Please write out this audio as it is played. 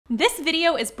This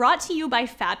video is brought to you by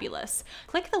Fabulous.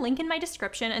 Click the link in my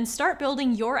description and start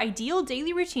building your ideal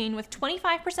daily routine with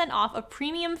 25% off a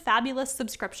premium Fabulous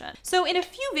subscription. So in a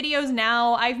few videos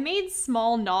now, I've made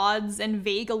small nods and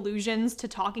vague allusions to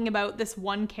talking about this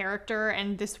one character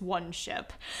and this one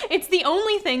ship. It's the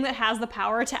only thing that has the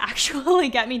power to actually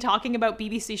get me talking about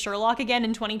BBC Sherlock again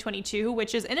in 2022,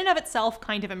 which is in and of itself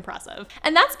kind of impressive.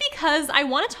 And that's because I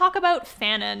want to talk about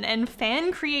fanon and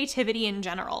fan creativity in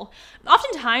general.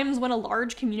 Oftentimes, when a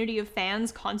large community of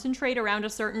fans concentrate around a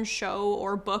certain show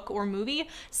or book or movie,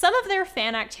 some of their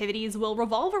fan activities will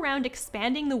revolve around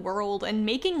expanding the world and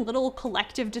making little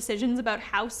collective decisions about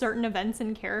how certain events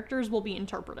and characters will be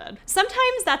interpreted.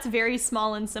 Sometimes that's very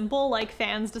small and simple, like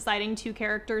fans deciding two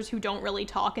characters who don't really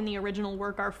talk in the original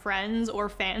work are friends, or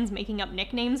fans making up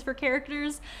nicknames for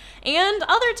characters. And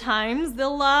other times,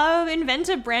 they'll invent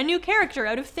a brand new character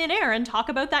out of thin air and talk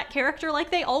about that character like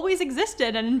they always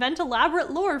existed and invent elaborate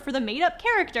lore for the made-up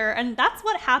character, and that's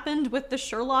what happened with the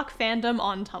Sherlock fandom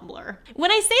on Tumblr.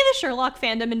 When I say the Sherlock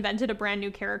fandom invented a brand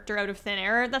new character out of thin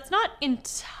air, that's not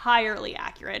entirely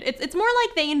accurate. It's more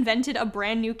like they invented a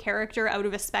brand new character out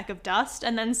of a speck of dust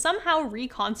and then somehow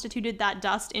reconstituted that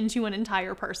dust into an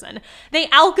entire person. They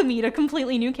alchemied a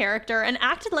completely new character and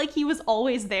acted like he was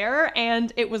always there,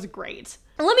 and it was great.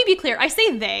 Let me be clear, I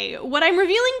say they. What I'm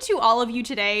revealing to all of you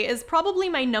today is probably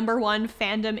my #1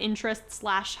 fandom interest /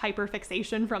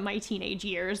 hyperfixation from my teenage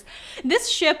years. This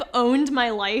ship owned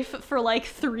my life for like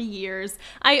 3 years.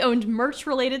 I owned merch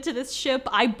related to this ship,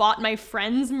 I bought my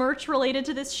friends merch related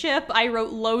to this ship, I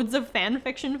wrote loads of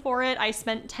fanfiction for it, I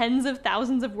spent tens of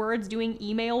thousands of words doing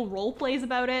email roleplays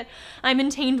about it, I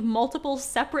maintained multiple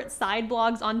separate side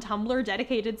blogs on Tumblr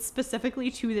dedicated specifically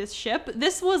to this ship.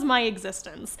 This was my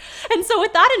existence. And so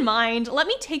with that in mind, let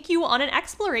me take you on an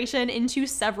exploration into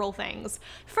several things.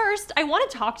 First, I want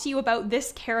to talk to you about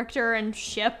this character and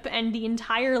ship and the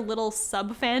entire little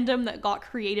sub-fandom that got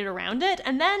created around it,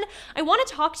 and then I want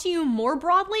to talk to you more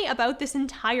broadly about this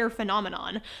entire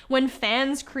phenomenon, when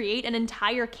fans create an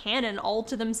entire canon all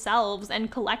to themselves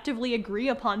and collectively agree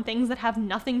upon things that have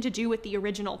nothing to do with the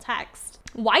original text.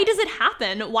 Why does it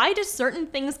happen? Why do certain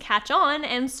things catch on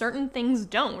and certain things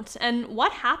don't? And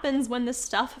what happens when the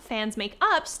stuff fans make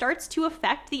up starts to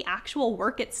affect the actual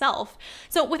work itself?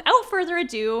 So without further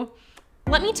ado,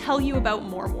 let me tell you about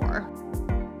Mormor.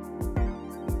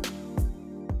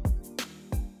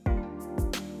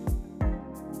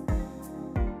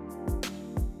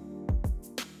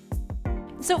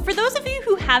 So for those of you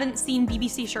who haven't seen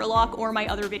BBC Sherlock or my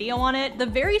other video on it, the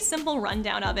very simple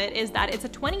rundown of it is that it's a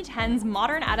 2010s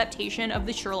modern adaptation of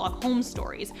the Sherlock Holmes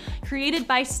stories, created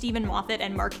by Stephen Moffat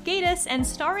and Mark Gatiss and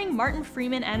starring Martin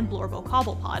Freeman and Blorbo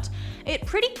Cobblepot. It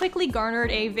pretty quickly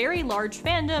garnered a very large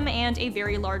fandom, and a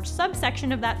very large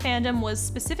subsection of that fandom was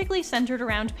specifically centered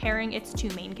around pairing its two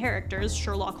main characters,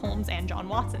 Sherlock Holmes and John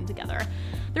Watson, together.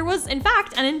 There was, in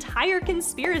fact, an entire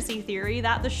conspiracy theory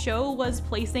that the show was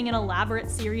placing an elaborate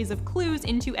series of clues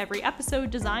into every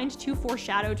episode designed to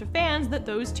foreshadow to fans that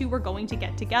those two were going to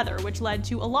get together, which led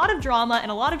to a lot of drama and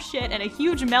a lot of shit and a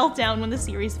huge meltdown when the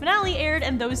series finale aired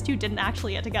and those two didn't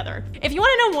actually get together. If you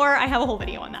want to know more, I have a whole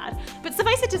video on that. But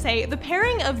suffice it to say, the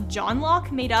pairing of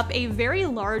Johnlock made up a very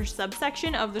large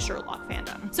subsection of the Sherlock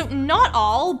fandom. So not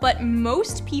all, but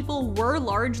most people were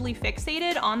largely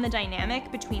fixated on the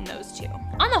dynamic between those two.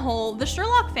 On the whole, the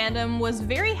Sherlock fandom was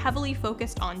very heavily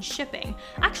focused on shipping,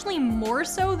 actually more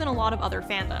so than a lot of other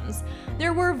fandoms.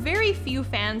 There were very few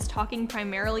fans talking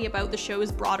primarily about the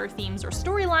show's broader themes or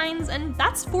storylines, and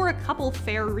that's for a couple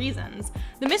fair reasons.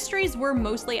 The mysteries were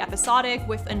mostly episodic,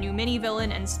 with a new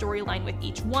mini-villain and storyline with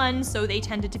each one, so they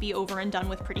tended to be over and done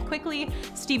with pretty quickly.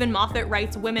 Stephen Moffat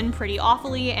writes women pretty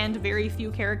awfully, and very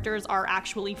few characters are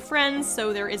actually friends,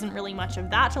 so there isn't really much of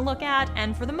that to look at,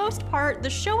 and for the most part, the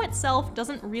show itself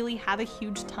doesn't really have a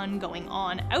huge ton going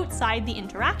on outside the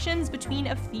interactions between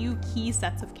a few key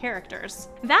sets of characters.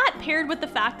 That, paired with the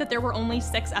fact that there were only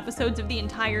 6 episodes of the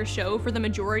entire show for the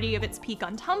majority of its peak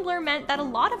on Tumblr, meant that a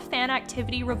lot of fan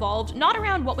activity revolved not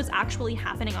around what was actually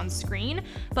happening on screen,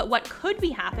 but what could be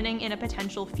happening in a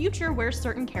potential future where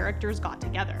certain characters got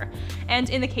together. And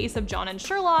in the case of John and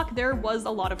Sherlock, there was a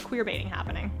lot of queerbaiting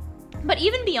happening. But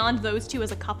even beyond those two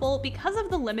as a couple, because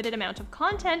of the limited amount of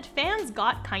content, fans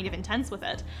got kind of intense with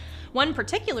it. One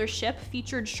particular ship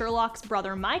featured Sherlock's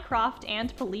brother Mycroft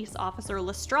and police officer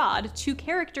Lestrade, two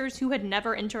characters who had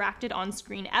never interacted on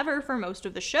screen ever for most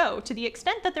of the show, to the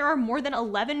extent that there are more than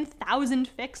 11,000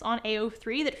 fics on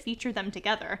AO3 that feature them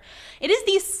together. It is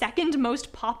the second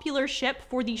most popular ship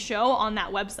for the show on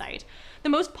that website. The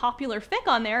most popular fic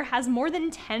on there has more than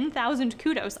 10,000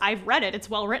 kudos. I've read it, it's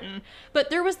well written. But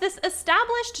there was this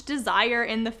established desire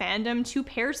in the fandom to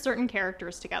pair certain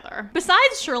characters together.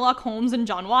 Besides Sherlock Holmes and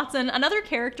John Watson, another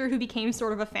character who became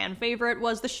sort of a fan favorite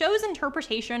was the show's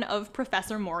interpretation of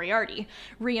Professor Moriarty,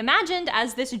 reimagined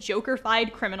as this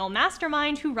Joker-fied criminal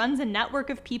mastermind who runs a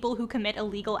network of people who commit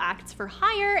illegal acts for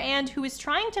hire and who is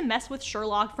trying to mess with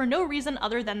Sherlock for no reason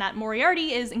other than that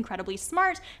Moriarty is incredibly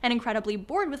smart and incredibly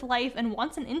bored with life and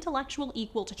wants an intellectual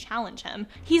equal to challenge him.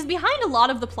 He's behind a lot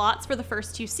of the plots for the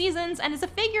first 2 seasons and is a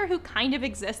figure who kind of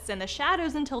exists in the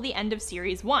shadows until the end of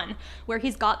series 1, where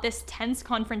he's got this tense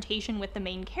confrontation with the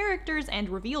main characters and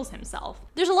reveals himself.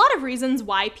 There's a lot of reasons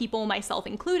why people, myself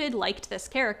included, liked this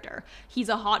character. He's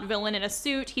a hot villain in a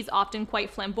suit, he's often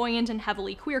quite flamboyant and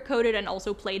heavily queer-coded and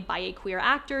also played by a queer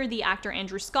actor. The actor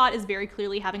Andrew Scott is very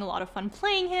clearly having a lot of fun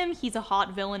playing him. He's a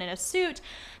hot villain in a suit.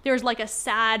 There's like a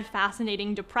sad,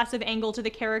 fascinating, depressive angle to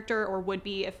the character, or would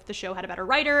be if the show had a better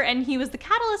writer, and he was the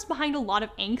catalyst behind a lot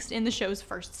of angst in the show's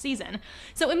first season.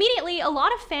 So immediately, a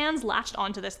lot of fans latched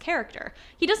onto this character.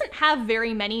 He doesn't have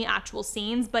very many actual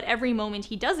scenes, but every moment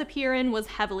he does appear in was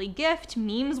heavily gifted.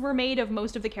 Memes were made of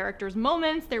most of the character's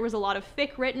moments. There was a lot of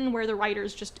fic written where the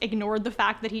writers just ignored the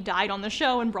fact that he died on the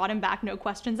show and brought him back no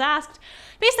questions asked.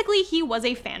 Basically, he was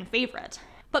a fan favorite.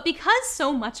 But because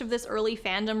so much of this early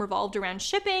fandom revolved around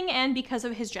shipping, and because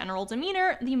of his general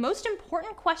demeanor, the most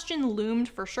important question loomed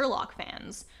for Sherlock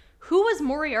fans. Who was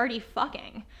Moriarty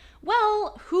fucking?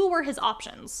 Well, who were his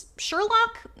options?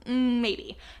 Sherlock?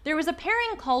 Maybe. There was a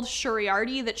pairing called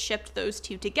Shuriarty that shipped those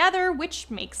two together, which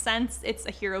makes sense. It's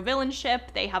a hero-villain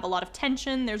ship, they have a lot of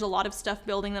tension, there's a lot of stuff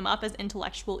building them up as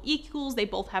intellectual equals, they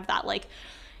both have that, like,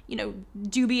 you know,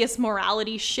 dubious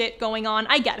morality shit going on.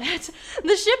 I get it.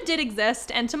 The ship did exist,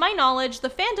 and to my knowledge, the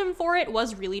fandom for it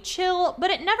was really chill,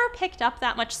 but it never picked up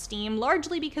that much steam,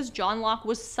 largely because John Locke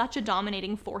was such a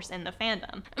dominating force in the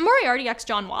fandom. Moriarty x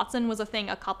John Watson was a thing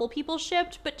a couple people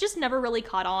shipped, but just never really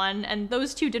caught on, and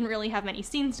those two didn't really have many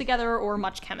scenes together or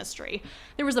much chemistry.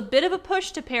 There was a bit of a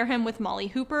push to pair him with Molly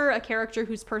Hooper, a character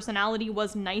whose personality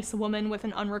was nice woman with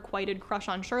an unrequited crush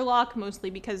on Sherlock, mostly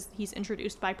because he's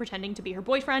introduced by pretending to be her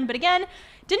boyfriend, but again,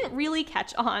 didn't really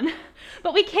catch on.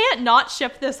 But we can't not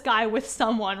ship this guy with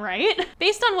someone, right?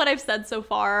 Based on what I've said so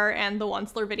far, and the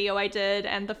Onceler video I did,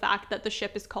 and the fact that the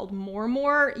ship is called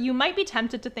Mormor, you might be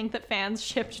tempted to think that fans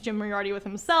shipped Jim Moriarty with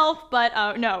himself, but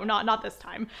no, not this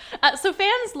time. So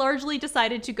fans largely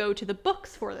decided to go to the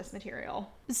books for this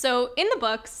material. So in the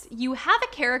books, you have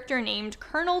a character named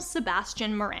Colonel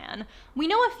Sebastian Moran. We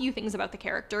know a few things about the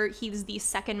character. He's the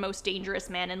second most dangerous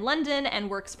man in London and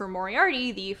works for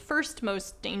Moriarty, the first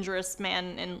most dangerous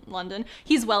man in London.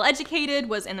 He's well educated,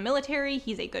 was in the military,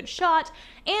 he's a good shot,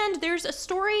 and there's a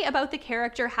story about the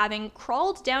character having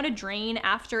crawled down a drain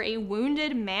after a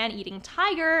wounded man-eating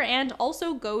tiger and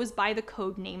also goes by the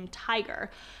codename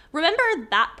Tiger. Remember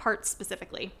that part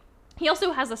specifically. He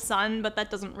also has a son, but that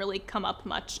doesn't really come up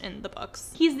much in the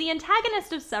books. He's the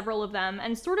antagonist of several of them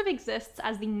and sort of exists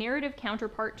as the narrative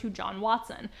counterpart to John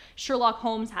Watson. Sherlock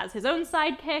Holmes has his own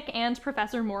sidekick, and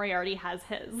Professor Moriarty has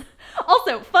his.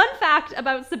 Also, fun fact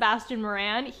about Sebastian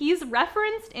Moran, he's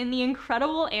referenced in the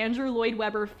incredible Andrew Lloyd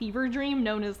Webber fever dream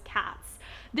known as Cats.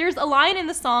 There's a line in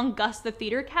the song Gus the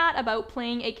Theater Cat about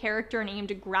playing a character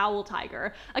named Growl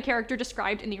Tiger, a character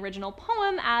described in the original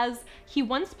poem as, he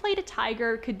once played a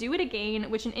tiger, could do it again,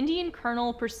 which an Indian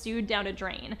colonel pursued down a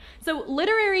drain. So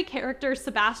literary character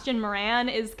Sebastian Moran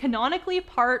is canonically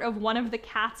part of one of the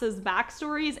Cats'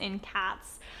 backstories in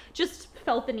Cats. Just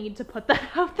felt the need to put that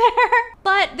out there.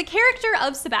 But the character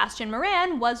of Sebastian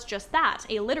Moran was just that,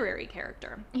 a literary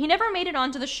character. He never made it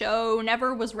onto the show,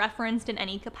 never was referenced in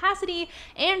any capacity,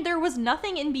 and there was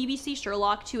nothing in BBC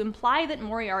Sherlock to imply that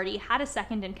Moriarty had a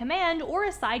second in command or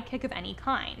a sidekick of any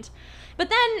kind. But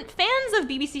then fans of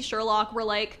BBC Sherlock were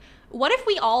like, what if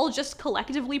we all just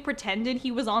collectively pretended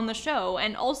he was on the show?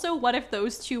 And also, what if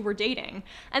those two were dating?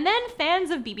 And then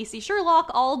fans of BBC Sherlock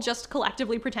all just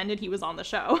collectively pretended he was on the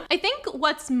show. I think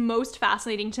what's most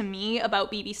fascinating to me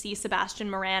about BBC Sebastian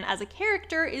Moran as a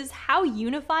character is how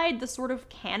unified the sort of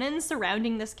canon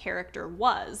surrounding this character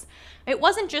was. It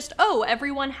wasn't just, oh,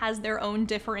 everyone has their own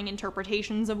differing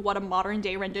interpretations of what a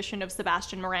modern-day rendition of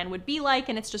Sebastian Moran would be like,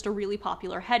 and it's just a really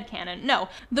popular headcanon. No,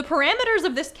 the parameters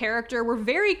of this character were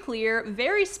very clear,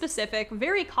 very specific,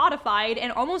 very codified,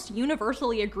 and almost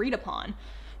universally agreed upon.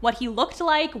 what he looked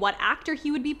like, what actor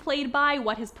he would be played by,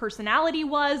 what his personality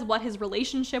was, what his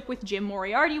relationship with Jim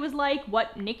Moriarty was like,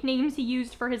 what nicknames he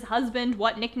used for his husband,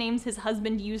 what nicknames his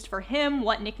husband used for him,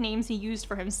 what nicknames he used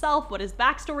for himself, what his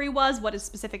backstory was, what his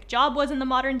specific job was in the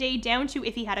modern day, down to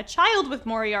if he had a child with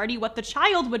Moriarty, what the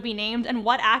child would be named, and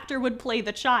what actor would play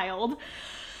the child.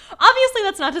 Obviously,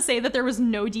 that's not to say that there was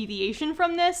no deviation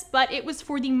from this, but it was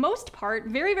for the most part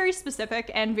very, very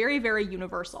specific and very, very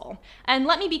universal. And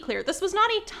let me be clear, this was not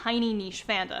a tiny niche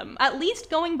fandom. At least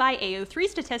going by AO3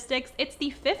 statistics, it's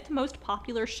the 5th most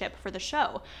popular ship for the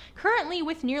show, currently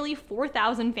with nearly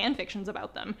 4,000 fanfictions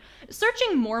about them.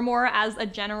 Searching Mormor as a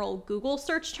general Google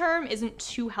search term isn't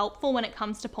too helpful when it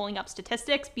comes to pulling up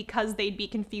statistics because they'd be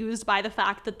confused by the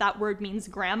fact that that word means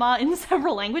grandma in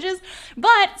several languages,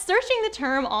 but searching the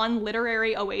term on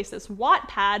Literary Oasis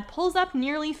Wattpad pulls up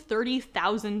nearly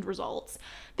 30,000 results.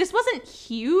 This wasn't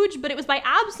huge, but it was by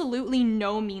absolutely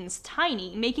no means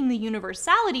tiny, making the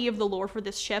universality of the lore for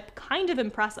this ship kind of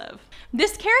impressive.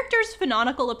 This character's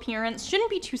phenonical appearance shouldn't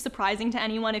be too surprising to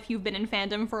anyone if you've been in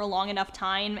fandom for a long enough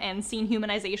time and seen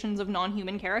humanizations of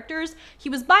non-human characters. He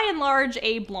was by and large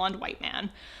a blonde white man.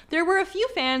 There were a few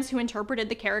fans who interpreted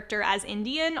the character as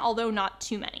Indian, although not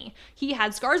too many. He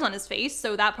had scars on his face,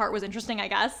 so that part was interesting, I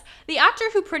guess. The actor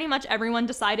who pretty much everyone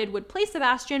decided would play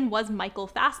Sebastian was Michael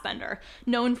Fassbender,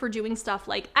 known for doing stuff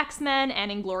like X-Men and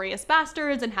Inglourious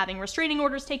Basterds and having restraining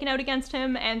orders taken out against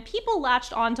him, and people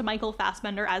latched on to Michael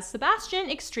Fassbender as Sebastian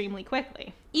extremely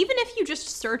quickly. Even if you just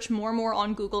search Mormor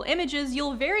on Google Images,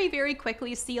 you'll very, very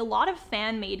quickly see a lot of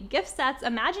fan-made GIF sets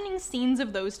imagining scenes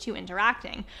of those two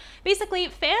interacting. Basically,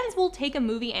 fans will take a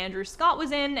movie Andrew Scott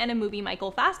was in and a movie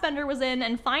Michael Fassbender was in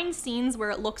and find scenes where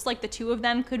it looks like the two of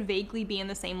them could vaguely be in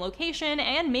the same location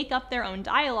and make up their own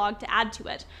dialogue to add to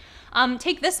it.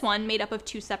 Take this one, made up of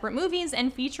 2 separate movies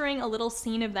and featuring a little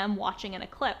scene of them watching an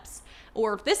eclipse.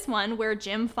 Or this one, where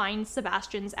Jim finds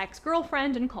Sebastian's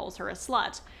ex-girlfriend and calls her a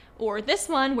slut. Or this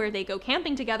one, where they go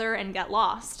camping together and get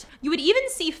lost. You would even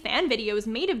see fan videos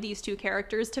made of these two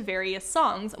characters to various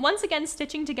songs, once again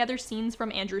stitching together scenes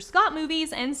from Andrew Scott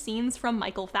movies and scenes from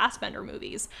Michael Fassbender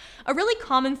movies. A really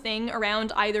common thing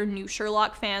around either new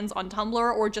Sherlock fans on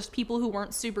Tumblr or just people who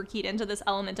weren't super keyed into this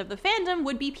element of the fandom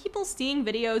would be people seeing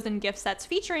videos and GIF sets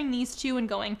featuring these two and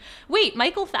going, wait,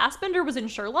 Michael Fassbender was in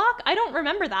Sherlock? I don't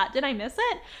remember that, did I miss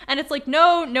it? And it's like,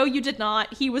 no, you did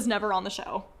not, he was never on the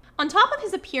show. On top of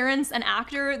his appearance and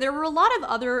actor, there were a lot of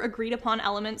other agreed upon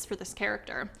elements for this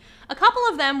character. A couple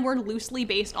of them were loosely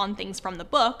based on things from the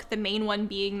book, the main one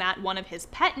being that one of his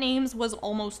pet names was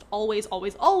almost always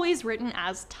written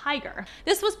as Tiger.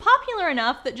 This was popular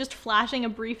enough that just flashing a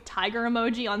brief tiger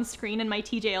emoji on screen in my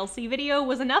TJLC video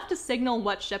was enough to signal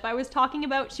what ship I was talking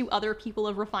about to other people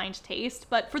of refined taste,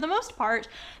 but for the most part,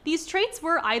 these traits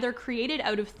were either created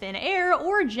out of thin air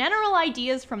or general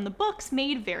ideas from the books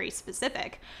made very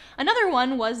specific. Another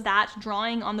one was that,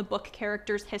 drawing on the book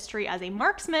character's history as a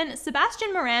marksman,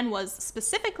 Sebastian Moran was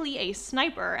specifically a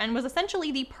sniper and was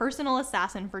essentially the personal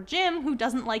assassin for Jim, who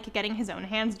doesn't like getting his own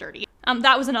hands dirty.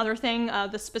 That was another thing.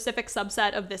 The specific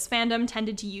subset of this fandom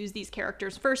tended to use these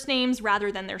characters' first names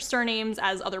rather than their surnames,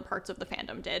 as other parts of the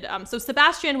fandom did. So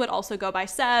Sebastian would also go by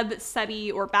Seb,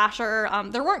 Sebi, or Basher.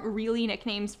 There weren't really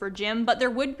nicknames for Jim, but there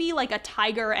would be like a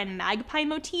tiger and magpie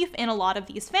motif in a lot of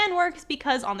these fan works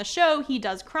because on the show he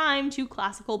does crime to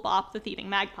classical bop the thieving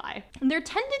magpie. There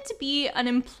tended to be an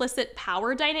implicit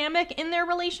power dynamic in their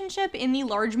relationship in the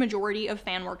large majority of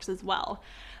fan works as well.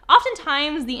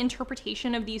 Oftentimes, the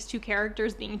interpretation of these two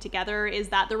characters being together is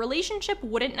that the relationship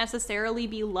wouldn't necessarily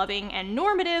be loving and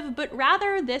normative, but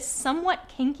rather this somewhat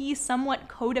kinky, somewhat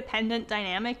codependent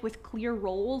dynamic with clear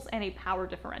roles and a power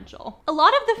differential. A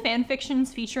lot of the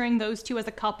fanfictions featuring those two as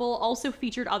a couple also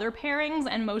featured other pairings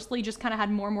and mostly just kind of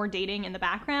had more dating in the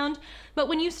background, but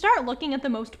when you start looking at the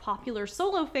most popular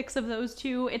solo fics of those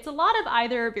two, it's a lot of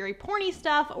either very porny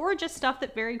stuff or just stuff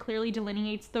that very clearly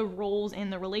delineates the roles in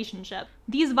the relationship.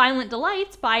 These Violent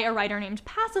Delights by a writer named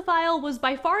Paciphile was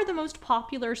by far the most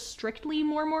popular strictly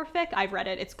Mormor fic. I've read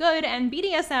it, it's good, and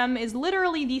BDSM is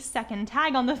literally the second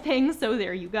tag on the thing, so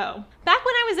there you go. Back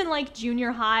when I was in like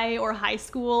junior high or high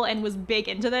school and was big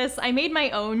into this, I made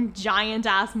my own giant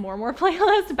ass Mormor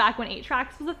playlist back when 8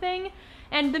 tracks was a thing.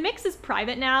 And the mix is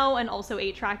private now, and also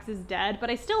 8 Tracks is dead, but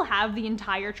I still have the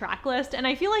entire track list, and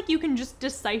I feel like you can just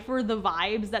decipher the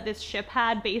vibes that this ship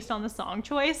had based on the song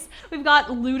choice. We've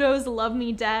got Ludo's Love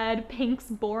Me Dead, Pink's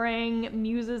Boring,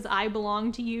 Muse's I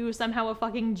Belong to You, somehow a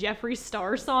fucking Jeffree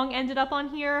Star song ended up on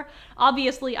here.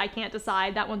 Obviously, I can't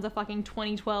decide, that one's a fucking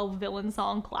 2012 villain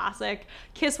song classic.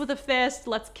 Kiss with a Fist,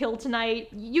 Let's Kill Tonight.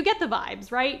 You get the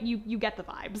vibes, right? You get the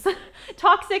vibes.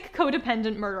 Toxic,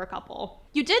 codependent murder couple.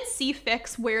 You did see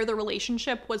fics where the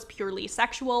relationship was purely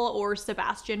sexual or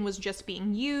Sebastian was just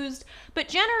being used, but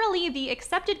generally the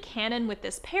accepted canon with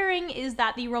this pairing is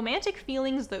that the romantic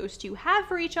feelings those two have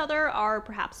for each other are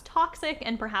perhaps toxic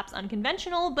and perhaps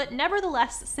unconventional, but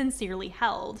nevertheless sincerely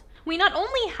held. We not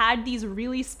only had these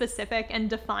really specific and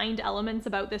defined elements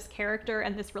about this character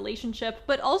and this relationship,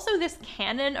 but also this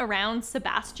canon around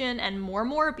Sebastian and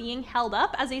Mormor being held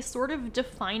up as a sort of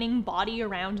defining body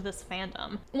around this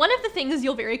fandom. One of the things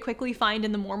you'll very quickly find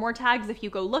in the Mormor tags if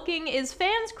you go looking is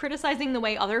fans criticizing the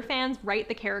way other fans write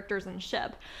the characters and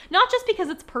ship. Not just because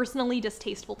it's personally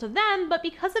distasteful to them, but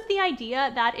because of the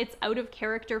idea that it's out of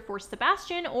character for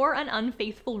Sebastian or an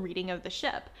unfaithful reading of the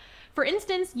ship. For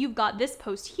instance, you've got this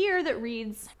post here that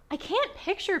reads, "I can't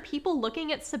picture people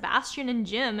looking at Sebastian and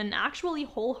Jim and actually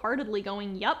wholeheartedly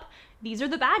going, yup, these are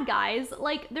the bad guys.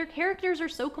 Like, their characters are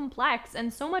so complex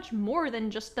and so much more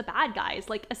than just the bad guys,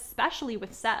 like especially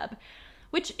with Seb."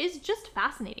 Which is just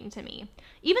fascinating to me.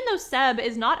 Even though Seb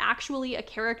is not actually a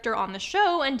character on the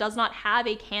show and does not have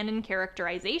a canon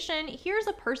characterization, here's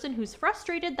a person who's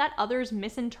frustrated that others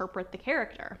misinterpret the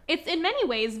character. It's in many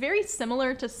ways very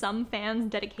similar to some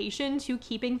fans' dedication to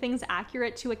keeping things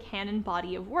accurate to a canon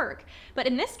body of work, but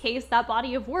in this case, that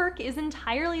body of work is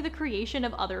entirely the creation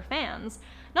of other fans.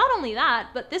 Not only that,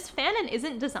 but this fanon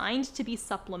isn't designed to be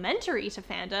supplementary to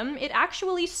fandom, it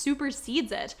actually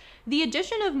supersedes it. The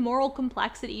addition of moral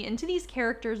complexity into these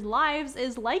characters' lives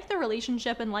is like the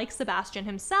relationship and like Sebastian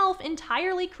himself,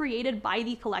 entirely created by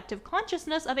the collective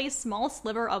consciousness of a small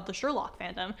sliver of the Sherlock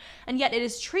fandom, and yet it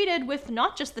is treated with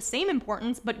not just the same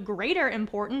importance, but greater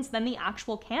importance than the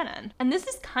actual canon. And this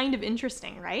is kind of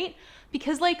interesting, right?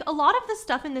 Because like a lot of the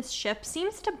stuff in this ship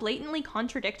seems to blatantly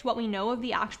contradict what we know of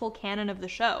the actual canon of the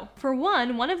show. For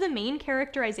one of the main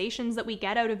characterizations that we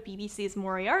get out of BBC's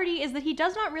Moriarty is that he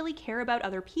does not really care about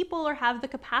other people or have the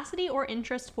capacity or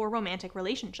interest for romantic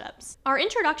relationships. Our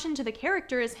introduction to the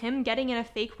character is him getting in a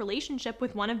fake relationship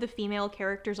with one of the female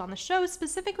characters on the show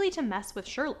specifically to mess with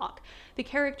Sherlock. The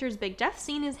character's big death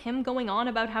scene is him going on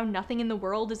about how nothing in the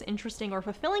world is interesting or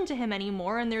fulfilling to him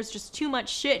anymore and there's just too much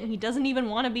shit and he doesn't even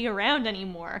want to be around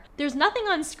anymore. There's nothing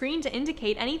on screen to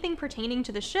indicate anything pertaining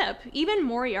to the ship, even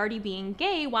Moriarty being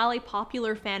gay, while a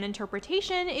popular fan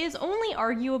interpretation is only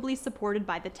arguably supported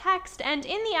by the text, and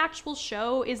in the actual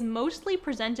show is mostly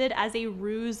presented as a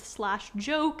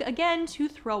ruse/joke, again to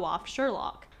throw off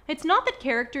Sherlock. It's not that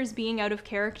characters being out of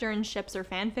character in ships or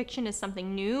fanfiction is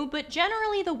something new, but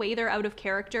generally the way they're out of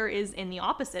character is in the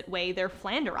opposite way, they're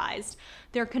flanderized.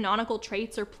 Their canonical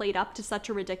traits are played up to such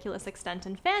a ridiculous extent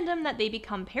in fandom that they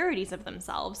become parodies of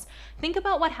themselves. Think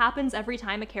about what happens every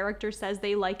time a character says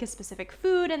they like a specific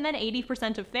food and then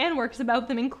 80% of fan works about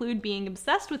them include being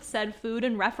obsessed with said food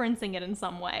and referencing it in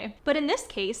some way. But in this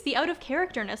case, the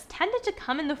out-of-characterness tended to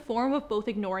come in the form of both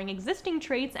ignoring existing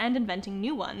traits and inventing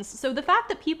new ones, so the fact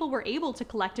that people were able to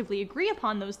collectively agree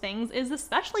upon those things is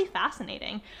especially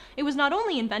fascinating. It was not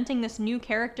only inventing this new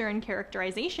character and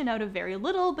characterization out of very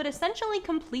little, but essentially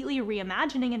completely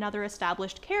reimagining another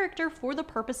established character for the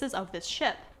purposes of this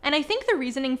ship. And I think the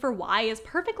reasoning for why is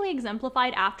perfectly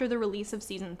exemplified after the release of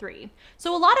Season 3.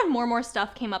 So a lot of Mormor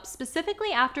stuff came up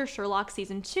specifically after Sherlock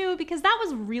Season 2 because that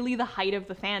was really the height of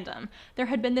the fandom. There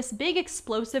had been this big,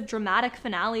 explosive, dramatic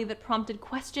finale that prompted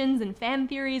questions and fan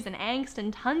theories and angst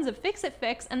and tons of fix-it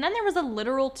fics, and then there was a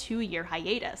literal 2-year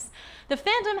hiatus. The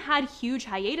fandom had huge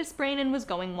hiatus brain and was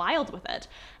going wild with it.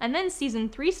 And then Season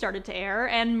 3 started to air,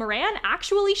 and Moran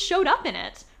actually showed up in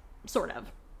it. Sort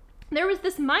of. There was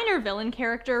this minor villain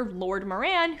character, Lord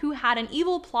Moran, who had an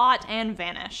evil plot and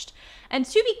vanished. And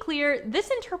to be clear,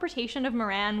 this interpretation of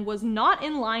Moran was not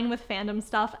in line with fandom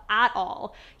stuff at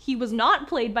all. He was not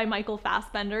played by Michael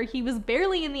Fassbender, he was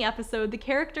barely in the episode, the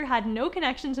character had no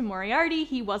connection to Moriarty,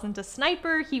 he wasn't a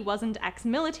sniper, he wasn't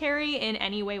ex-military in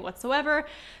any way whatsoever.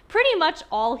 Pretty much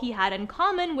all he had in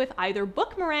common with either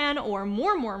Book Moran or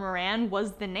Mormor Moran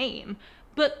was the name.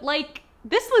 But like,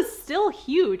 this was still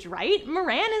huge, right?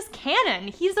 Moran is canon.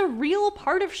 He's a real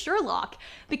part of Sherlock.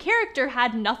 The character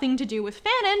had nothing to do with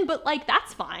Fanon, but like,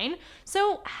 that's fine.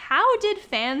 So how did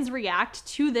fans react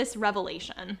to this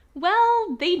revelation?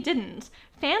 Well, they didn't.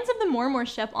 Fans of the Mormor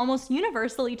ship almost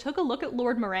universally took a look at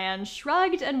Lord Moran,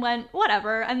 shrugged and went,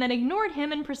 whatever, and then ignored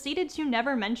him and proceeded to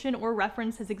never mention or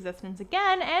reference his existence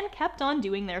again and kept on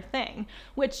doing their thing.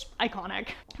 Which, iconic.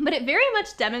 But it very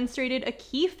much demonstrated a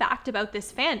key fact about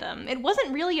this fandom. It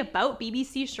wasn't really about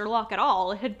BBC Sherlock at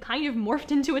all, it had kind of morphed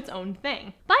into its own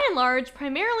thing. By and large,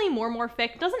 primarily Mormor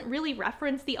fic doesn't really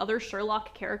reference the other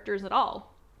Sherlock characters at all.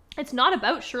 It's not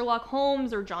about Sherlock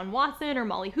Holmes or John Watson or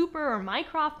Molly Hooper or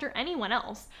Mycroft or anyone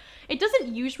else. It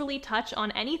doesn't usually touch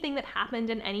on anything that happened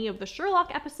in any of the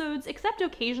Sherlock episodes, except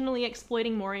occasionally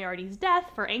exploiting Moriarty's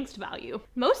death for angst value.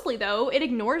 Mostly, though, it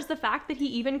ignores the fact that he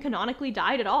even canonically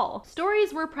died at all.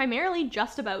 Stories were primarily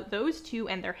just about those two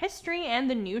and their history and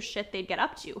the new shit they'd get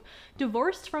up to,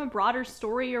 divorced from a broader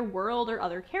story or world or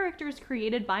other characters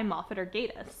created by Moffat or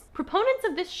Gatiss. Proponents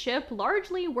of this ship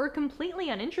largely were completely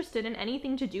uninterested in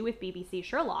anything to do with BBC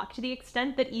Sherlock, to the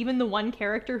extent that even the one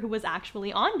character who was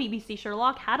actually on BBC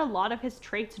Sherlock had a lot of his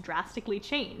traits drastically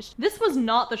changed. This was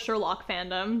not the Sherlock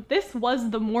fandom, this was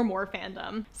the Mormor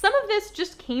fandom. Some of this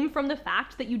just came from the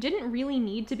fact that you didn't really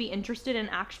need to be interested in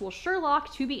actual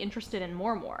Sherlock to be interested in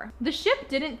Mormor. The ship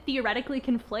didn't theoretically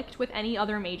conflict with any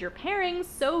other major pairings,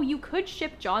 so you could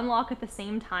ship Johnlock at the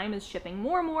same time as shipping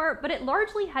Mormor, but it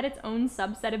largely had its own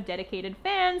subset of dedicated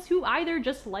fans who either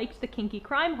just liked the kinky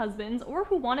crime husbands or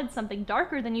who wanted something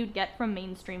darker than you'd get from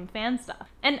mainstream fan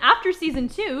stuff. And after season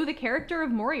 2, the character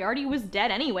of Moriarty was dead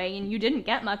anyway, and you didn't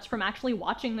get much from actually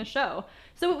watching the show.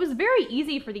 So it was very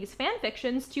easy for these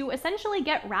fanfictions to essentially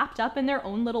get wrapped up in their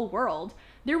own little world.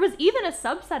 There was even a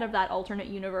subset of that alternate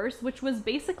universe, which was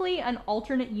basically an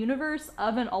alternate universe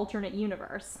of an alternate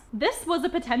universe. This was a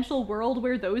potential world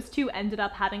where those two ended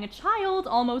up having a child,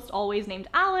 almost always named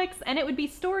Alex, and it would be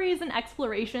stories and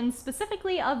explorations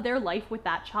specifically of their life with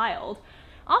that child.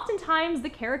 Oftentimes, the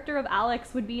character of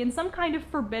Alex would be in some kind of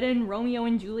forbidden Romeo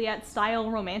and Juliet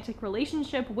style romantic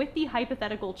relationship with the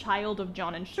hypothetical child of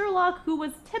John and Sherlock, who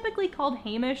was typically called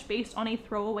Hamish based on a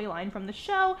throwaway line from the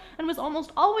show, and was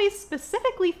almost always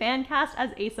specifically fan cast as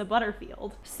Asa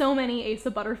Butterfield. So many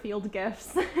Asa Butterfield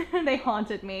gifs. They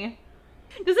haunted me.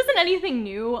 This isn't anything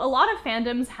new. A lot of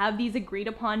fandoms have these agreed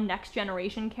upon next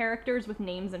generation characters with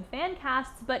names and fan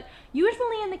casts, but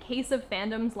usually in the case of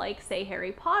fandoms like, say,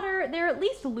 Harry Potter, they're at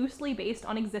least loosely based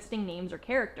on existing names or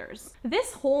characters.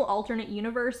 This whole alternate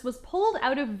universe was pulled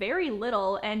out of very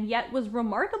little and yet was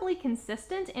remarkably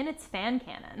consistent in its fan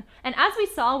canon. And as we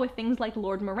saw with things like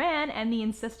Lord Moran and the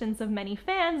insistence of many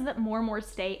fans that Mormor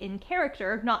stay in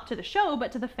character, not to the show,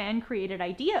 but to the fan-created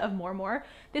idea of Mormor,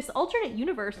 this alternate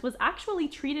universe was actually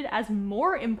treated as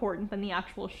more important than the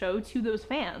actual show to those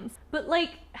fans. But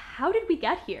like, how did we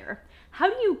get here? How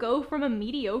do you go from a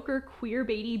mediocre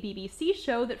queerbaity BBC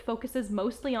show that focuses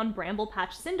mostly on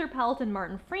Bramblepatch Cinderpelt and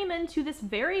Martin Freeman to this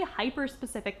very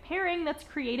hyper-specific pairing that's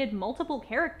created multiple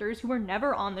characters who were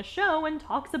never on the show and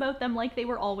talks about them like they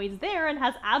were always there and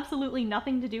has absolutely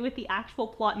nothing to do with the actual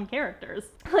plot and characters?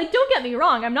 Like, don't get me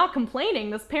wrong, I'm not complaining,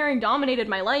 this pairing dominated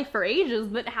my life for ages,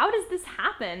 but how does this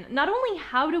happen? Not only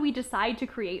how do we decide to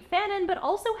create fanon, but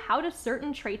also how do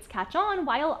certain traits catch on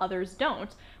while others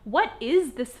don't? What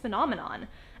is this phenomenon?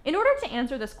 In order to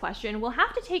answer this question, we'll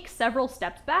have to take several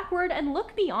steps backward and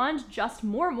look beyond just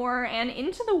Mormor and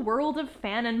into the world of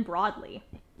fanon broadly.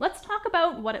 Let's talk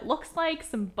about what it looks like,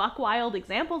 some buck-wild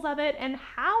examples of it, and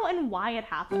how and why it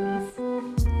happens.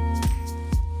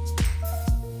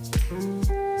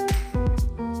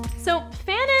 So,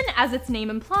 fanon, as its name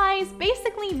implies,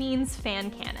 basically means fan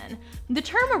canon. The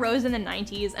term arose in the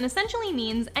 90s and essentially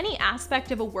means any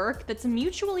aspect of a work that's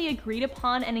mutually agreed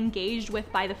upon and engaged with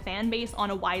by the fan base on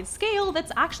a wide scale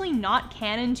that's actually not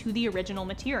canon to the original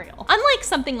material. Unlike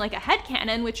something like a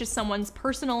headcanon, which is someone's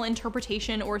personal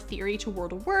interpretation or theory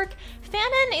toward a work,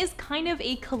 fanon is kind of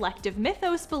a collective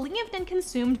mythos believed and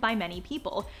consumed by many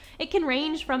people. It can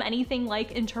range from anything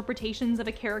like interpretations of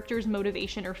a character's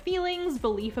motivation or feelings,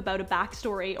 belief about a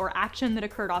backstory or action that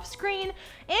occurred off screen,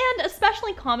 and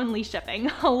especially commonly shipping.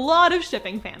 A lot of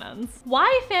shipping fanons.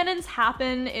 Why fanons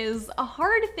happen is a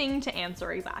hard thing to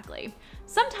answer exactly.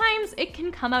 Sometimes it can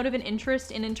come out of an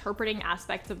interest in interpreting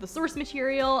aspects of the source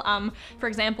material. For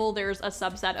example, there's a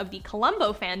subset of the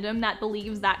Columbo fandom that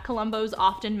believes that Columbo's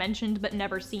often mentioned but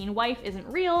never seen wife isn't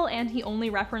real, and he only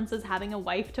references having a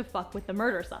wife to fuck with the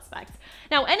murder suspect.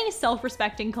 Now, any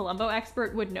self-respecting Columbo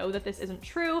expert would know that this isn't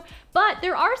true, but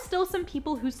there are still some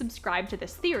people who subscribe to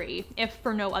this theory, if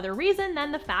for no other reason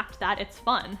than the fact that it's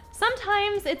fun.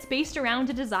 Sometimes it's based around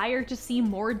a desire to see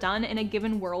more done in a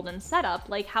given world and setup,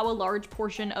 like how a large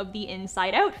portion of the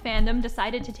Inside Out fandom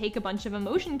decided to take a bunch of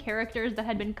emotion characters that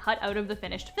had been cut out of the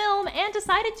finished film and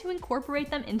decided to incorporate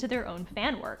them into their own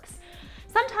fan works.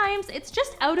 Sometimes it's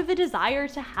just out of a desire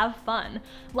to have fun,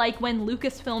 like when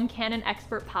Lucasfilm canon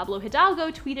expert Pablo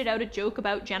Hidalgo tweeted out a joke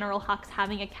about General Hux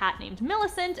having a cat named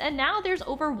Millicent, and now there's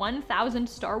over 1,000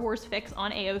 Star Wars fics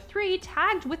on AO3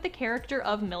 tagged with the character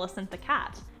of Millicent the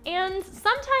cat. And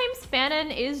sometimes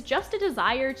fanon is just a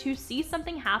desire to see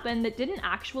something happen that didn't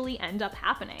actually end up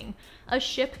happening. A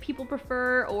ship people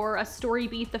prefer, or a story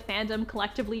beat the fandom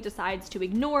collectively decides to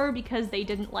ignore because they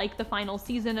didn't like the final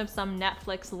season of some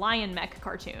Netflix lion mech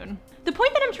cartoon. The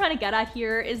point that I'm trying to get at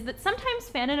here is that sometimes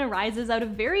fanon arises out of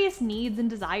various needs and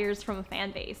desires from a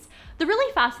fan base. The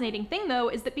really fascinating thing though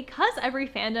is that because every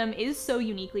fandom is so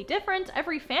uniquely different,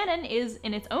 every fanon is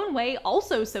in its own way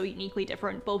also so uniquely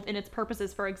different, both in its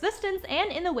purposes for existence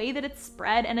and in the way that it's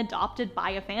spread and adopted by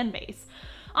a fan base.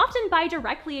 Often by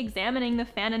directly examining the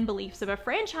fanon beliefs of a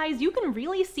franchise, you can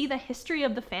really see the history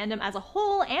of the fandom as a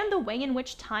whole and the way in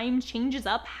which time changes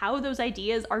up how those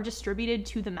ideas are distributed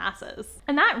to the masses.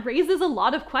 And that raises a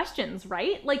lot of questions,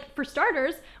 right? Like, for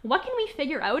starters, what can we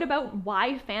figure out about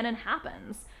why fanon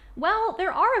happens? Well,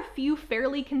 there are a few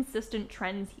fairly consistent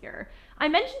trends here. I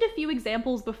mentioned a few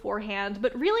examples beforehand,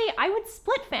 but really I would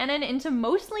split fanon into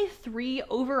mostly 3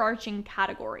 overarching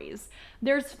categories.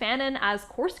 There's fanon as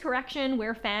course correction,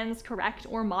 where fans correct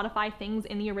or modify things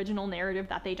in the original narrative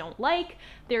that they don't like.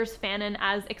 There's fanon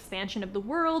as expansion of the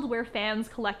world, where fans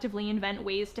collectively invent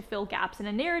ways to fill gaps in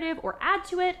a narrative or add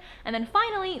to it. And then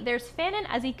finally, there's fanon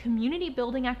as a community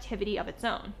building activity of its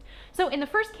own. So in the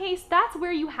first case, that's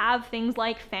where you have things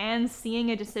like fans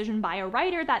seeing a decision by a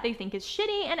writer that they think is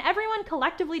shitty and everyone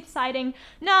collectively deciding,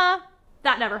 nah,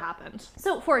 that never happened.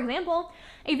 So for example,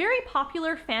 a very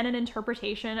popular fanon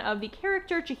interpretation of the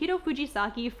character Chihiro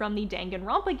Fujisaki from the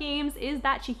Danganronpa games is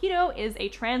that Chihiro is a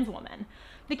trans woman.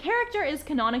 The character is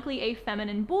canonically a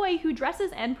feminine boy who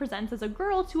dresses and presents as a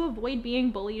girl to avoid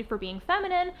being bullied for being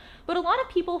feminine, but a lot of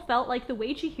people felt like the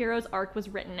way Chihiro's arc was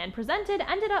written and presented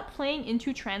ended up playing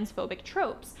into transphobic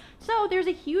tropes. So there's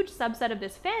a huge subset of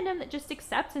this fandom that just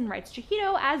accepts and writes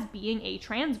Chihiro as being a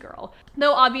trans girl.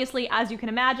 Though obviously, as you can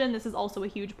imagine, this is also a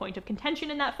huge point of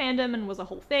contention in that fandom and was a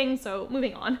whole thing, so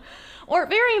moving on. Or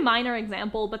very minor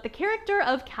example, but the character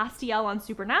of Castiel on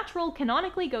Supernatural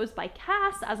canonically goes by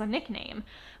Cass as a nickname.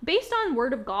 Based on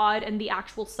word of God and the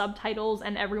actual subtitles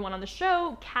and everyone on the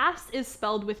show, Cass is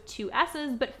spelled with 2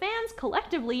 S's, but fans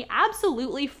collectively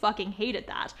absolutely fucking hated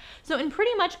that. So in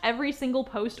pretty much every single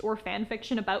post or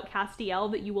fanfiction about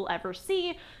Castiel that you will ever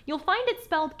see, you'll find it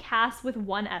spelled Cass with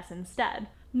 1 S instead.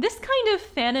 This kind of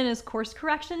fanon as course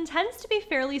correction tends to be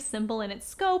fairly simple in its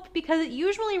scope because it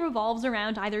usually revolves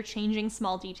around either changing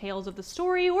small details of the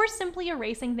story or simply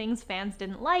erasing things fans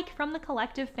didn't like from the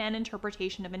collective fan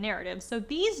interpretation of a narrative, so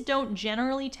these don't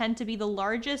generally tend to be the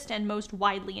largest and most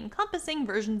widely encompassing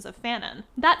versions of fanon.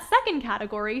 That second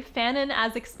category, fanon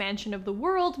as expansion of the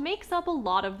world, makes up a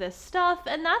lot of this stuff,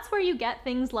 and that's where you get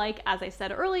things like, as I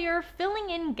said earlier, filling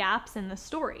in gaps in the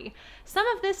story. Some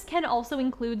of this can also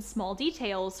include small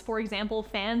details. For example,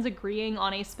 fans agreeing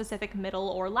on a specific middle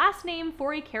or last name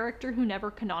for a character who never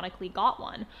canonically got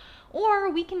one. Or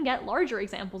we can get larger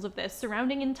examples of this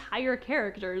surrounding entire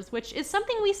characters, which is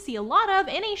something we see a lot of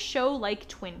in a show like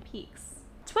Twin Peaks.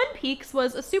 Twin Peaks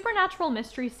was a supernatural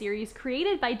mystery series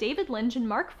created by David Lynch and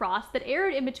Mark Frost that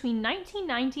aired in between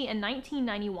 1990 and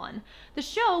 1991. The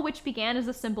show, which began as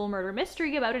a simple murder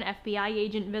mystery about an FBI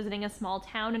agent visiting a small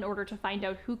town in order to find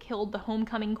out who killed the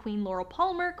homecoming Queen Laurel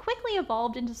Palmer, quickly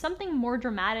evolved into something more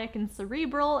dramatic and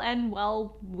cerebral and,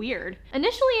 well, weird.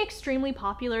 Initially extremely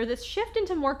popular, this shift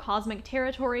into more cosmic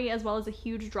territory, as well as a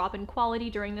huge drop in quality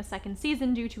during the second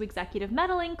season due to executive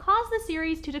meddling, caused the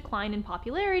series to decline in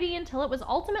popularity until it was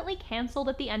ultimately cancelled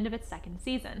at the end of its second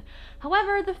season.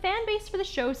 However, the fan base for the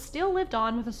show still lived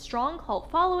on with a strong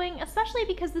cult following, especially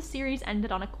because the series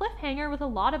ended on a cliffhanger with a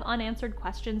lot of unanswered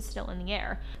questions still in the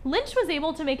air. Lynch was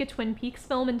able to make a Twin Peaks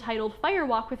film entitled Fire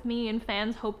Walk with Me, and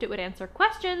fans hoped it would answer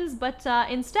questions, but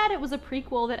instead it was a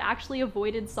prequel that actually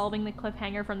avoided solving the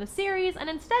cliffhanger from the series and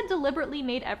instead deliberately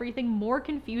made everything more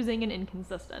confusing and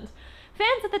inconsistent.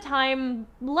 Fans at the time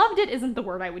loved it isn't the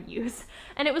word I would use,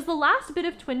 and it was the last bit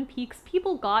of Twin Peaks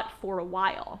people got for a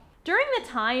while. During the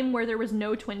time where there was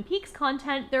no Twin Peaks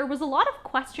content, there was a lot of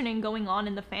questioning going on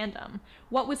in the fandom.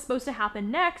 What was supposed to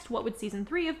happen next? What would season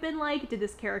 3 have been like? Did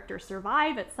this character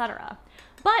survive? Etc.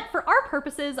 But for our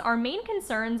purposes, our main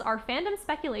concerns are fandom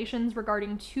speculations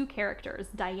regarding two characters,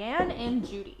 Diane and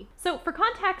Judy. So for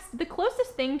context, the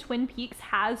closest thing Twin Peaks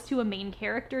has to a main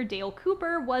character, Dale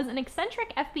Cooper, was an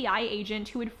eccentric FBI agent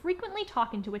who would frequently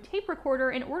talk into a tape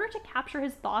recorder in order to capture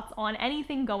his thoughts on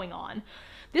anything going on.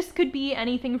 This could be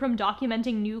anything from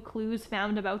documenting new clues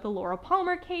found about the Laura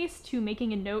Palmer case, to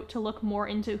making a note to look more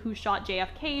into who shot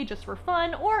JFK just for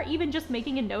fun, or even just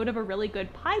making a note of a really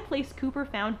good pie place Cooper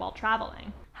found while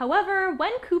traveling. However,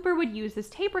 when Cooper would use his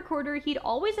tape recorder, he'd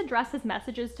always address his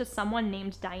messages to someone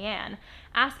named Diane,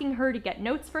 asking her to get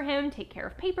notes for him, take care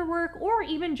of paperwork, or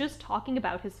even just talking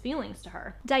about his feelings to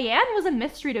her. Diane was a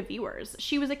mystery to viewers.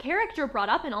 She was a character brought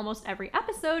up in almost every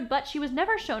episode, but she was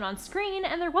never shown on screen,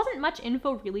 and there wasn't much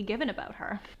info really given about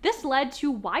her. This led to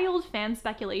wild fan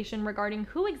speculation regarding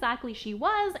who exactly she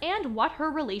was and what her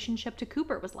relationship to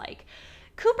Cooper was like.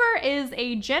 Cooper is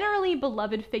a generally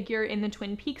beloved figure in the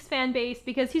Twin Peaks fanbase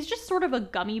because he's just sort of a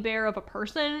gummy bear of a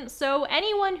person, so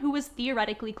anyone who was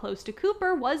theoretically close to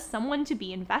Cooper was someone to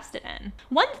be invested in.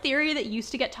 One theory that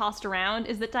used to get tossed around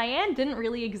is that Diane didn't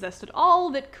really exist at all,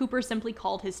 that Cooper simply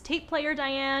called his tape player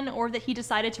Diane, or that he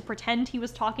decided to pretend he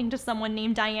was talking to someone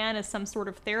named Diane as some sort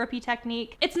of therapy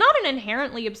technique. It's not an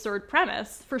inherently absurd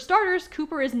premise. For starters,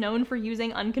 Cooper is known for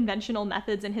using unconventional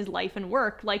methods in his life and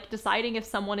work, like deciding if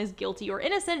someone is guilty or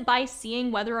innocent by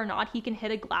seeing whether or not he can hit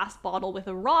a glass bottle with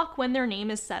a rock when their name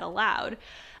is said aloud.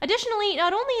 Additionally,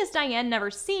 not only is Diane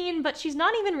never seen, but she's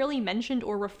not even really mentioned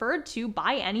or referred to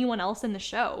by anyone else in the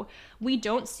show. We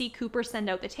don't see Cooper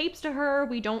send out the tapes to her,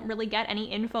 we don't really get any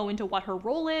info into what her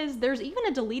role is. There's even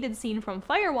a deleted scene from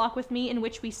Fire Walk with Me in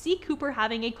which we see Cooper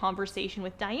having a conversation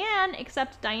with Diane,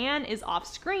 except Diane is off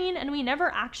screen and we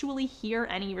never actually hear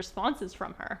any responses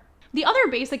from her. The other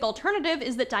basic alternative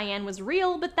is that Diane was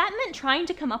real, but that meant trying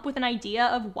to come up with an idea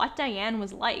of what Diane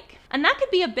was like. And that could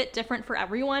be a bit different for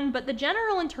everyone, but the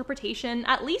general interpretation,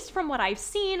 at least from what I've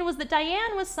seen, was that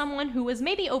Diane was someone who was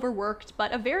maybe overworked,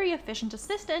 but a very efficient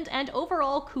assistant and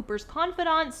overall Cooper's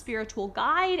confidant, spiritual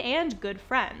guide, and good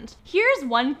friend. Here's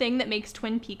one thing that makes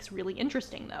Twin Peaks really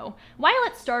interesting though. While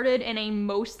it started in a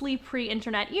mostly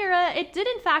pre-internet era, it did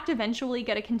in fact eventually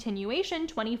get a continuation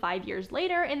 25 years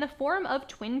later in the form of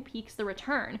Twin Peaks: The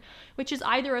Return, which is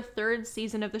either a third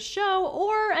season of the show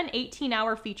or an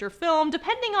 18-hour feature film,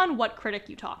 depending on what critic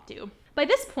you talk to. By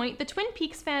this point, the Twin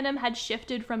Peaks fandom had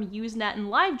shifted from Usenet and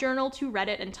LiveJournal to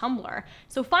Reddit and Tumblr,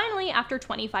 so finally, after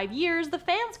 25 years, the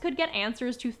fans could get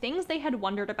answers to things they had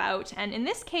wondered about, and in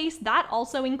this case, that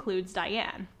also includes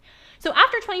Diane. So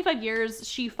after 25 years,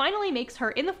 she finally makes her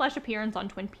in-the-flesh appearance on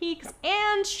Twin Peaks,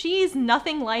 and she's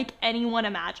nothing like anyone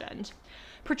imagined.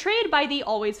 Portrayed by the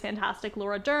always fantastic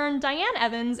Laura Dern, Diane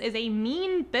Evans is a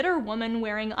mean, bitter woman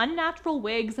wearing unnatural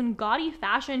wigs and gaudy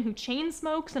fashion who chain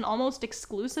smokes and almost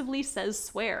exclusively says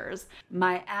swears.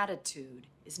 My attitude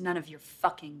is none of your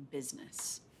fucking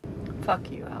business. Fuck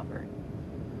you, Albert.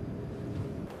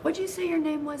 What'd you say your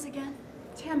name was again?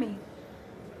 Tammy.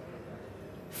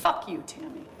 Fuck you,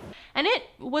 Tammy. And it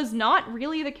was not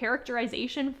really the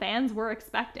characterization fans were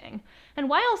expecting. And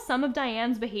while some of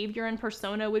Diane's behavior and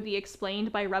persona would be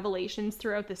explained by revelations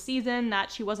throughout the season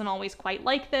that she wasn't always quite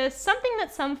like this, something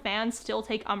that some fans still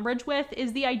take umbrage with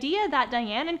is the idea that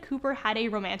Diane and Cooper had a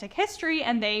romantic history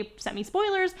and they,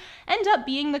 semi-spoilers, end up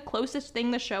being the closest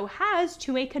thing the show has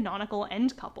to a canonical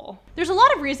end couple. There's a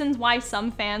lot of reasons why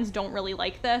some fans don't really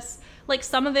like this. Like,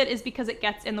 some of it is because it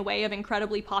gets in the way of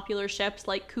incredibly popular ships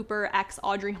like Cooper x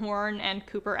Audrey Horne and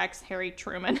Cooper x Harry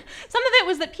Truman. Some of it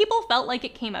was that people felt like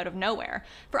it came out of nowhere.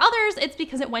 For others, it's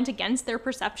because it went against their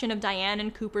perception of Diane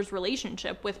and Cooper's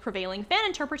relationship, with prevailing fan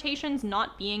interpretations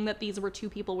not being that these were two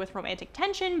people with romantic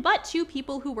tension, but two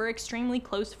people who were extremely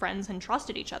close friends and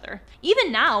trusted each other.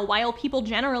 Even now, while people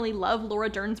generally love Laura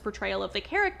Dern's portrayal of the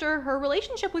character, her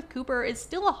relationship with Cooper is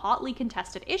still a hotly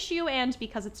contested issue, and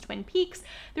because it's Twin Peaks,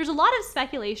 there's a lot of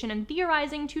speculation and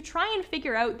theorizing to try and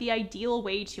figure out the ideal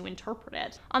way to interpret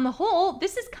it. On the whole,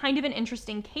 this is kind of an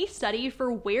interesting case study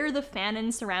for where the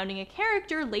fanon surrounding a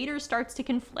character later starts to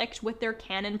conflict with their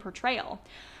canon portrayal.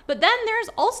 But then there's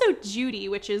also Judy,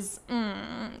 which is,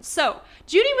 So,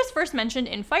 Judy was first mentioned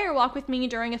in Fire Walk with Me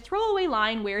during a throwaway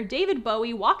line where David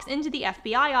Bowie walks into the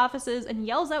FBI offices and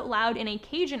yells out loud in a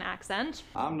Cajun accent,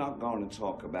 "I'm not going to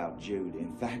talk about Judy.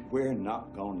 In fact, we're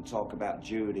not going to talk about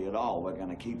Judy at all. We're going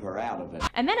to keep her out of it."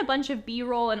 And then a bunch of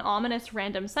B-roll and ominous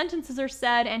random sentences are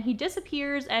said, and he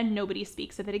disappears and nobody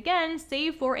speaks of it again,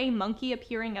 save for a monkey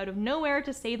appearing out of nowhere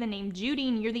to say the name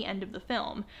Judy near the end of the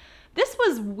film. This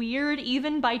was weird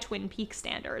even by Twin Peaks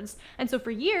standards, and so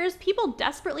for years, people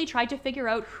desperately tried to figure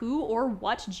out who or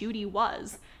what Judy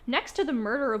was. Next to the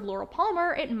murder of Laura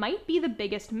Palmer, it might be the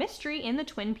biggest mystery in the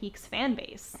Twin Peaks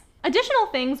fanbase. Additional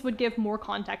things would give more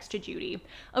context to Judy.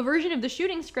 A version of the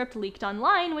shooting script leaked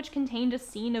online which contained a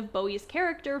scene of Bowie's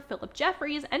character, Philip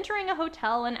Jeffries, entering a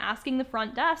hotel and asking the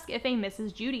front desk if a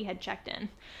Mrs. Judy had checked in.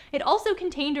 It also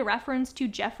contained a reference to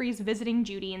Jeffries visiting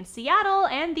Judy in Seattle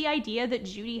and the idea that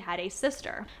Judy had a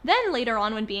sister. Then later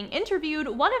on when being interviewed,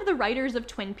 one of the writers of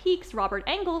Twin Peaks, Robert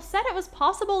Engel, said it was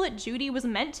possible that Judy was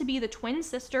meant to be the twin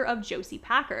sister of Josie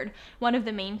Packard, one of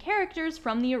the main characters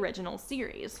from the original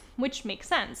series, which makes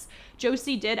sense.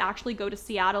 Josie did actually go to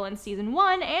Seattle in season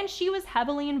 1, and she was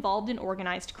heavily involved in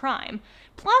organized crime.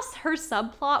 Plus, her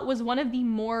subplot was one of the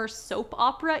more soap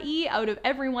opera-y out of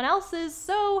everyone else's,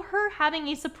 so her having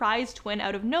a surprise twin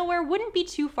out of nowhere wouldn't be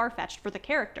too far-fetched for the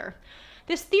character.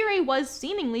 This theory was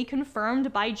seemingly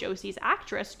confirmed by Josie's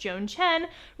actress, Joan Chen,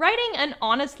 writing an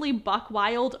honestly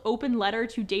buck-wild open letter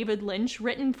to David Lynch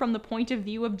written from the point of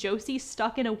view of Josie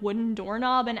stuck in a wooden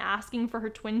doorknob and asking for her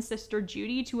twin sister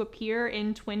Judy to appear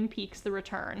in Twin Peaks: The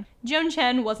Return. Joan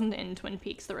Chen wasn't in Twin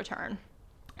Peaks: The Return.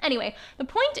 Anyway, the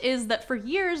point is that for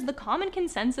years, the common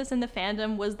consensus in the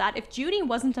fandom was that if Judy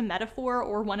wasn't a metaphor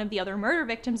or one of the other murder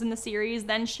victims in the series,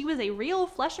 then she was a real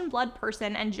flesh and blood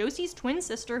person and Josie's twin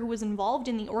sister who was involved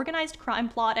in the organized crime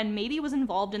plot and maybe was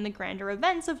involved in the grander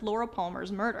events of Laura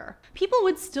Palmer's murder. People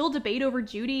would still debate over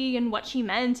Judy and what she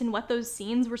meant and what those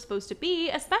scenes were supposed to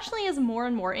be, especially as more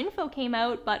and more info came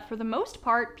out, but for the most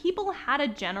part, people had a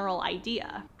general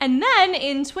idea. And then,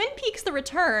 in Twin Peaks: The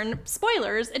Return,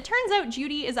 spoilers, it turns out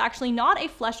Judy is actually not a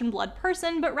flesh and blood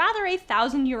person, but rather a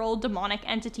 1,000-year-old demonic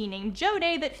entity named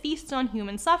Jode that feasts on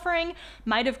human suffering,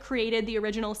 might have created the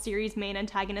original series' main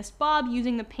antagonist Bob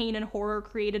using the pain and horror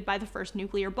created by the first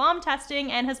nuclear bomb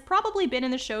testing, and has probably been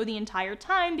in the show the entire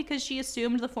time because she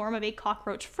assumed the form of a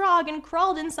cockroach frog and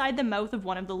crawled inside the mouth of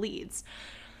one of the leads.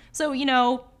 So, you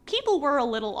know, people were a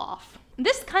little off.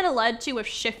 This kind of led to a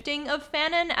shifting of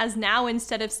Fanon, as now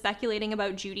instead of speculating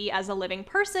about Judy as a living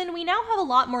person, we now have a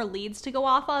lot more leads to go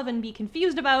off of and be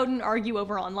confused about and argue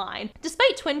over online.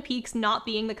 Despite Twin Peaks not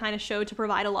being the kind of show to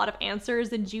provide a lot of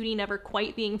answers and Judy never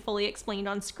quite being fully explained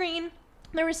on screen,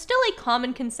 there is still a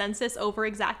common consensus over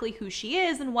exactly who she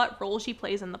is and what role she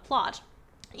plays in the plot,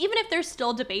 even if there's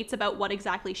still debates about what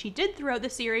exactly she did throughout the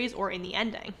series or in the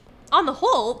ending. On the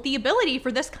whole, the ability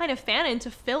for this kind of fanon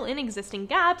to fill in existing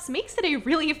gaps makes it a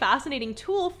really fascinating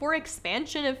tool for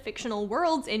expansion of fictional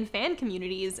worlds in fan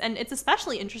communities, and it's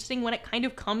especially interesting when it kind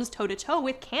of comes toe-to-toe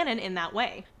with canon in that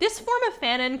way. This form of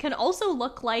fanon can also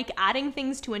look like adding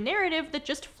things to a narrative that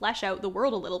just flesh out the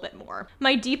world a little bit more.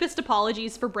 My deepest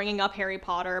apologies for bringing up Harry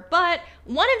Potter, but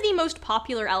one of the most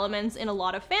popular elements in a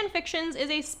lot of fanfictions is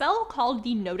a spell called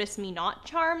the Notice Me Not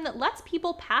charm that lets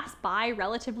people pass by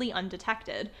relatively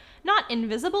undetected. Not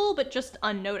invisible, but just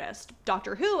unnoticed.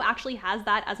 Doctor Who actually has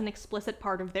that as an explicit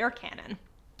part of their canon.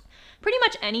 Pretty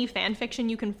much any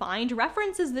fanfiction you can find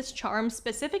references this charm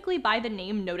specifically by the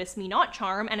name Notice Me Not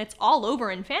charm, and it's all over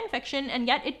in fanfiction, and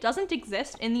yet it doesn't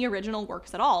exist in the original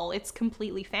works at all. It's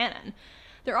completely fanon.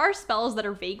 There are spells that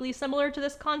are vaguely similar to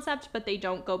this concept, but they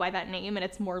don't go by that name, and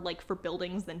it's more like for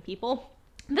buildings than people.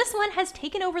 This one has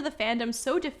taken over the fandom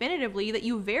so definitively that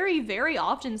you very, very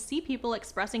often see people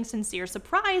expressing sincere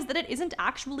surprise that it isn't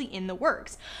actually in the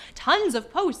works. Tons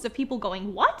of posts of people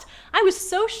going, "What? I was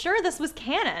so sure this was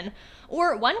canon."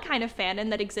 Or one kind of fanon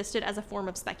that existed as a form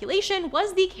of speculation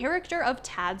was the character of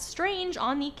Tad Strange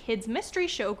on the kids' mystery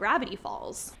show Gravity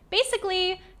Falls.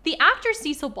 Basically, the actor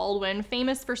Cecil Baldwin,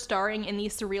 famous for starring in the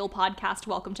surreal podcast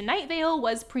Welcome to Night Vale,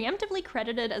 was preemptively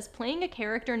credited as playing a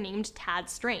character named Tad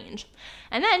Strange.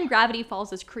 And then Gravity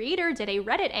Falls' creator did a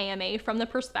Reddit AMA from the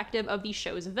perspective of the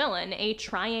show's villain, a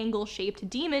triangle-shaped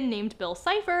demon named Bill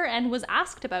Cipher, and was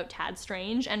asked about Tad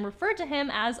Strange and referred to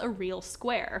him as a real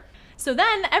square. So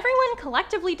then, everyone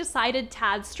collectively decided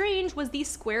Tad Strange was the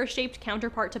square-shaped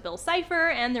counterpart to Bill Cipher,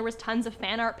 and there was tons of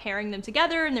fan art pairing them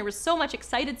together, and there was so much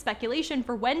excited speculation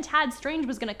for when Tad Strange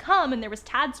was gonna come, and there was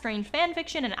Tad Strange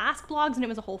fanfiction and Ask blogs, and it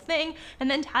was a whole thing,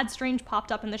 and then Tad Strange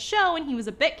popped up in the show, and he was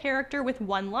a bit character with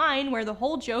one line, where the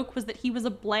whole joke was that he was a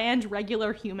bland,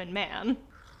 regular human man.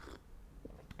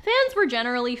 Fans were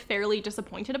generally fairly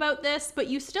disappointed about this, but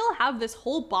you still have this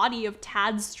whole body of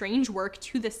Tad's Strange work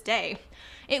to this day.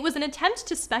 It was an attempt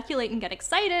to speculate and get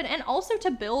excited, and also to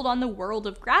build on the world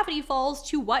of Gravity Falls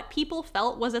to what people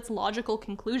felt was its logical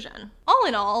conclusion. All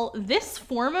in all, this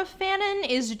form of fanon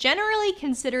is generally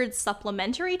considered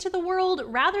supplementary to the world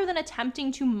rather than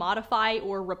attempting to modify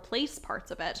or replace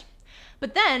parts of it.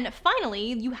 But then,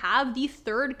 finally, you have the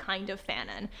third kind of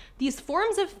fanon. These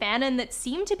forms of fanon that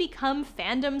seem to become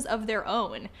fandoms of their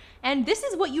own. And this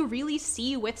is what you really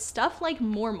see with stuff like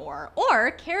Mormor,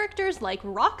 or characters like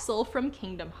Roxel from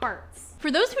Kingdom Hearts. For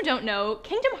those who don't know,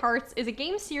 Kingdom Hearts is a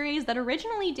game series that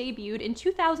originally debuted in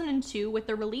 2002 with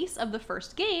the release of the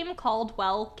first game called,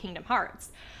 well, Kingdom Hearts.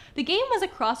 The game was a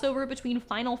crossover between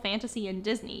Final Fantasy and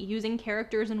Disney, using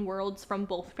characters and worlds from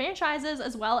both franchises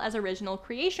as well as original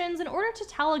creations in order to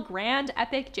tell a grand,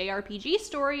 epic JRPG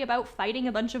story about fighting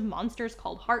a bunch of monsters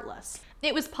called Heartless.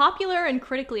 It was popular and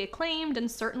critically acclaimed and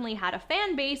certainly had a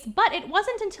fan base, but it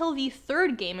wasn't until the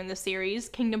third game in the series,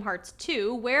 Kingdom Hearts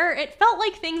 2, where it felt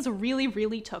like things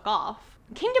really took off.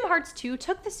 Kingdom Hearts 2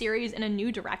 took the series in a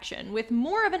new direction, with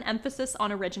more of an emphasis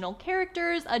on original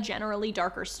characters, a generally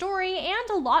darker story, and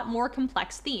a lot more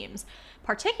complex themes.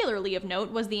 Particularly of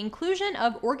note was the inclusion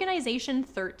of Organization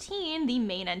 13, the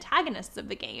main antagonists of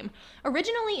the game.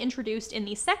 Originally introduced in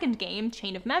the second game,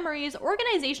 Chain of Memories,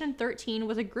 Organization 13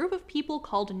 was a group of people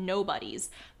called nobodies,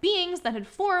 beings that had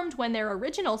formed when their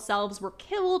original selves were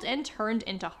killed and turned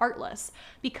into Heartless.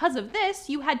 Because of this,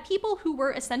 you had people who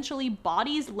were essentially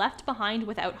bodies left behind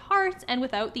without hearts and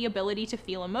without the ability to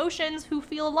feel emotions, who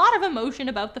feel a lot of emotion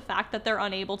about the fact that they're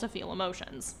unable to feel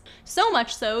emotions. So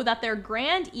much so that their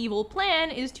grand evil plan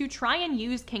is to try and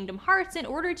use Kingdom Hearts in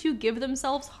order to give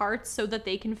themselves hearts so that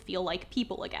they can feel like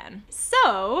people again.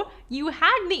 So, you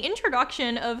had the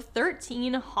introduction of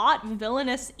 13 hot,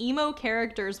 villainous emo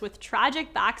characters with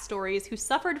tragic backstories who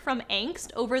suffered from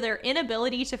angst over their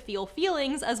inability to feel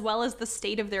feelings as well as the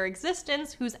state of their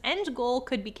existence, whose end goal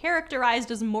could be characterized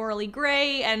as morally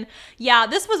gray, and yeah,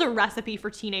 this was a recipe for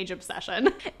teenage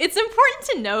obsession. It's important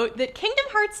to note that Kingdom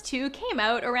Hearts 2 came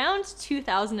out around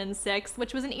 2006,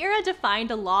 which was an era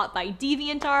defined a lot by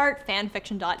DeviantArt,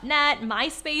 fanfiction.net,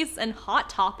 MySpace, and Hot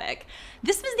Topic.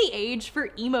 This was the age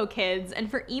for emo kids and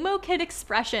for emo kid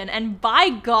expression, and by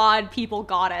God, people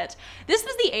got it. This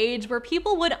was the age where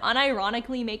people would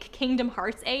unironically make Kingdom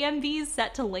Hearts AMVs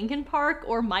set to Linkin Park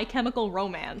or My Chemical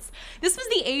Romance. This was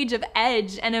the age of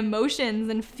edge and emotions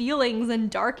and feelings and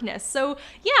darkness. So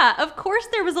yeah, of course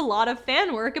there was a lot of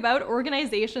fan work about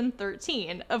Organization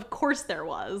 13. Of course there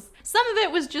was. Some of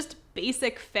it was just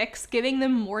basic fix, giving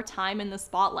them more time in the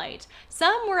spotlight.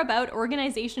 Some were about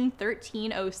Organization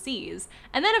 13 OCs.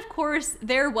 And then of course,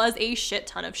 there was a shit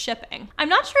ton of shipping. I'm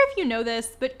not sure if you know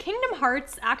this, but Kingdom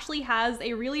Hearts actually has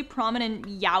a really prominent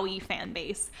yaoi fan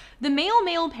base. The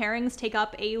male-male pairings take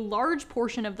up a large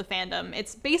portion of the fandom.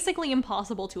 It's basically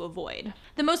impossible to avoid.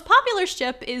 The most popular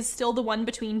ship is still the one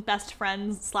between best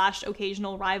friends slash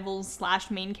occasional rivals slash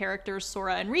main characters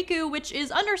Sora and Riku, which is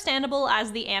understandable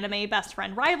as the anime best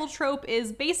friend rival trope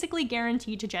is basically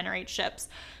guaranteed to generate ships.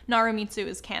 Naramitsu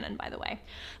is canon, by the way.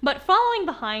 But following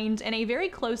behind in a very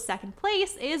close second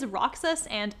place is Roxas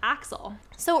and Axel.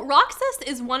 So Roxas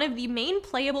is one of the main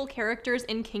playable characters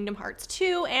in Kingdom Hearts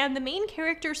 2 and the main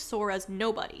character Sora's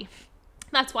nobody.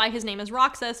 That's why his name is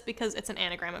Roxas, because it's an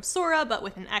anagram of Sora, but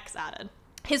with an X added.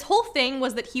 His whole thing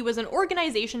was that he was an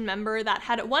organization member that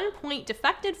had at one point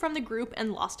defected from the group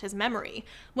and lost his memory.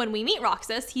 When we meet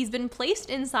Roxas, he's been placed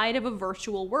inside of a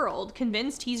virtual world,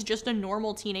 convinced he's just a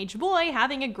normal teenage boy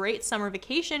having a great summer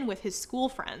vacation with his school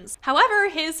friends. However,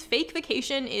 his fake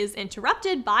vacation is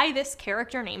interrupted by this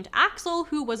character named Axel,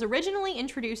 who was originally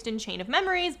introduced in Chain of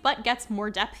Memories, but gets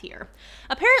more depth here.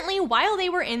 Apparently, while they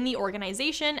were in the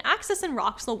organization, Axis and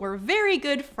Roxel were very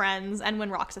good friends, and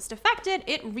when Roxas defected,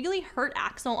 it really hurt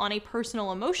Axel on a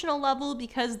personal emotional level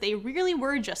because they really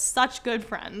were just such good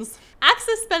friends.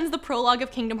 Axis spends the prologue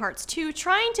of Kingdom Hearts 2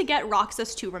 trying to get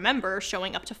Roxas to remember,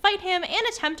 showing up to fight him, and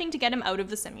attempting to get him out of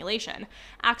the simulation.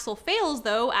 Axel fails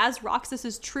though, as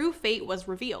Roxas's true fate was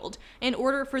revealed. In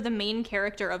order for the main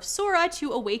character of Sora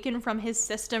to awaken from his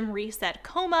system reset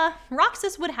coma,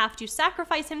 Roxas would have to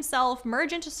sacrifice himself,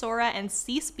 merge into Sora, and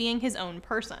cease being his own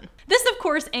person. This of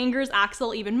course angers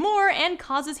Axel even more and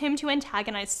causes him to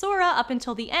antagonize Sora up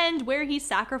until the end, where he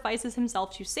sacrifices himself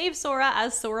to save Sora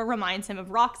as Sora reminds him of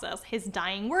Roxas, his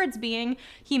dying words being,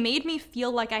 "He made me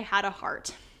feel like I had a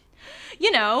heart."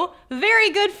 You know, very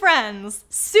good friends,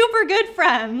 super good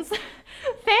friends.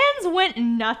 Fans went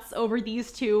nuts over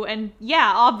these two, and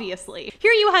yeah, obviously.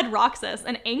 Here you had Roxas,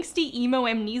 an angsty emo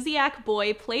amnesiac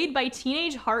boy played by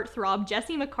teenage heartthrob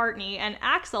Jesse McCartney, and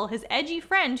Axel, his edgy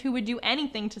friend who would do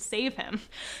anything to save him.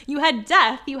 You had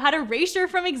death, you had erasure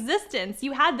from existence,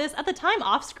 you had this, at the time,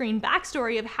 off-screen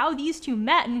backstory of how these two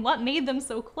met and what made them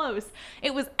so close.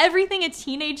 It was everything a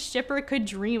teenage shipper could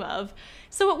dream of.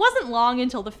 So it wasn't long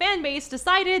until the fanbase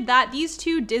decided that these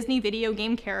two Disney video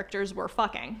game characters were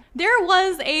fucking. There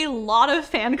was a lot of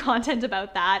fan content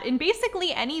about that in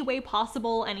basically any way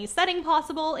possible, any setting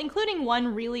possible, including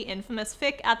one really infamous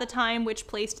fic at the time which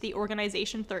placed the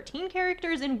Organization 13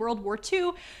 characters in World War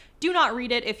II. Do not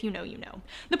read it. If you know, you know.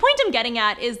 The point I'm getting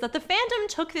at is that the fandom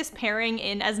took this pairing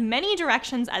in as many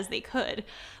directions as they could,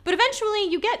 but eventually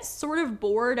you get sort of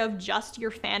bored of just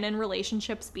your fanon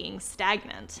relationships being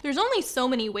stagnant. There's only so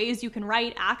many ways you can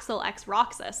write Axel x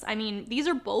Roxas. I mean, these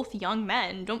are both young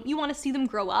men. Don't you want to see them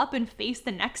grow up and face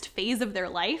the next phase of their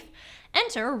life?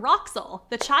 Enter Roxel,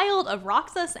 the child of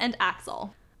Roxas and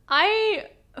Axel. I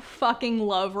fucking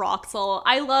love Roxel.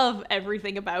 I love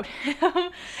everything about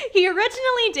him. He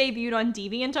originally debuted on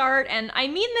DeviantArt, and I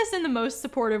mean this in the most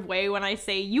supportive way when I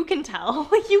say you can tell.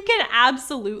 You can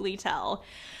absolutely tell.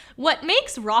 What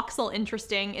makes Roxel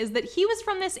interesting is that he was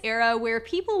from this era where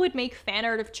people would make fan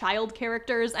art of child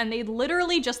characters and they'd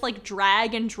literally just like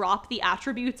drag and drop the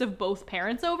attributes of both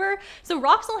parents over. So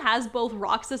Roxel has both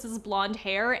Roxas's blonde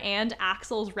hair and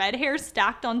Axel's red hair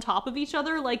stacked on top of each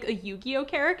other like a Yu-Gi-Oh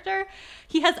character.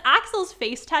 He has Axel's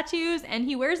face tattoos and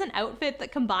he wears an outfit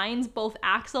that combines both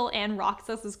Axel and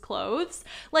Roxas's clothes.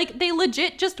 Like, they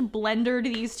legit just blendered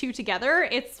these two together.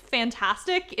 It's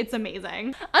fantastic. It's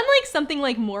amazing. Unlike something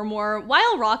like Mormor,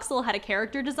 while Roxel had a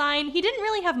character design, he didn't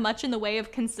really have much in the way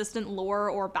of consistent lore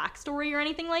or backstory or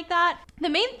anything like that. The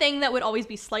main thing that would always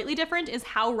be slightly different is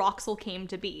how Roxel came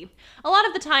to be. A lot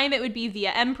of the time it would be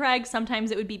via mpreg,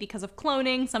 sometimes it would be because of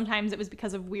cloning, sometimes it was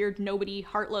because of weird nobody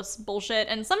heartless bullshit,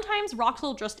 and sometimes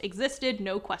Roxel just existed,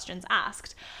 no questions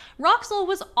asked. Roxel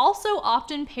was also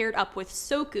often paired up with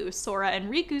Soku, Sora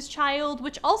and Riku's child,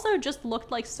 which also just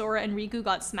looked like Sora and Riku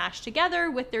got smashed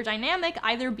together, with their dynamic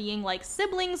either being like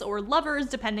siblings or lovers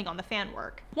depending on the fan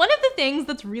work. One of the things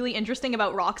that's really interesting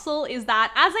about Roxel is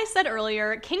that, as I said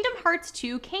earlier, Kingdom Hearts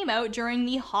 2 came out during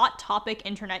the Hot Topic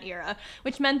internet era,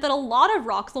 which meant that a lot of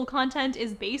Roxel content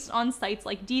is based on sites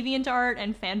like DeviantArt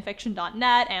and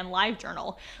fanfiction.net and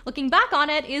LiveJournal. Looking back on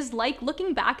it is like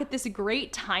looking back at this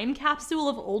great time capsule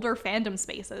of older fandom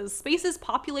spaces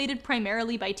populated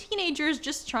primarily by teenagers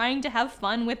just trying to have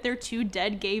fun with their two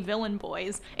dead gay villain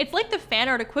boys. It's like the fan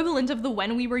art equivalent of the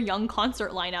When We Were Young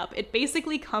concert lineup. It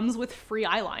basically comes with free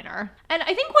eyeliner. And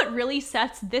I think what really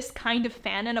sets this kind of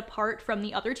fanon apart from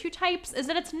the other two types is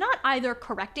that it's not either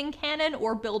correcting canon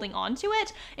or building onto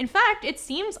it. In fact, it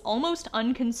seems almost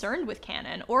unconcerned with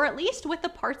canon, or at least with the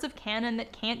parts of canon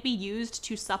that can't be used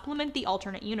to supplement the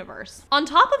alternate universe. On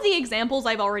top of the examples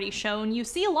I've already shown, you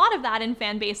see a lot of that in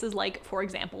fan bases like, for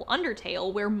example,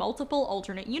 Undertale, where multiple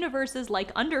alternate universes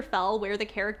like Underfell, where the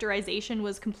characterization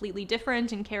was completely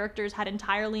different and characters had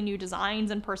entirely new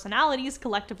designs and personalities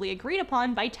collectively agreed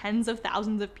upon by tens of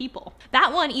thousands of people.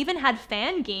 That one even had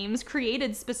fan games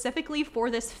created specifically for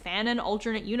this fanon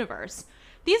alternate universe.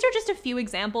 These are just a few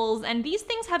examples, and these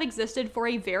things have existed for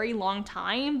a very long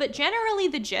time, but generally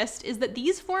the gist is that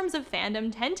these forms of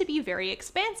fandom tend to be very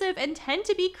expansive and tend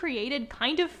to be created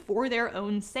kind of for their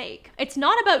own sake. It's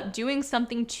not about doing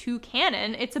something to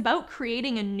canon, it's about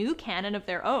creating a new canon of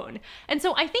their own. And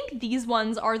so I think these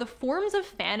ones are the forms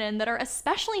of fanon that are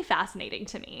especially fascinating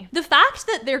to me. The fact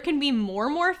that there can be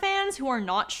Mormor fans who are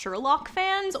not Sherlock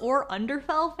fans, or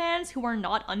Underfell fans who are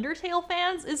not Undertale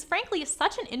fans, is frankly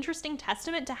such an interesting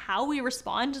testament to how we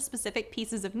respond to specific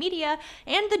pieces of media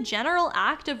and the general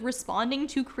act of responding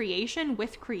to creation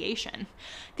with creation.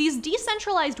 These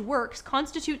decentralized works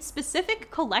constitute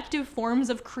specific collective forms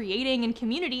of creating and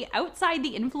community outside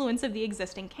the influence of the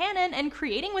existing canon, and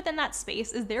creating within that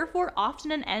space is therefore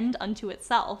often an end unto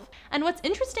itself. And what's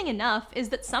interesting enough is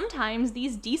that sometimes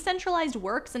these decentralized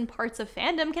works and parts of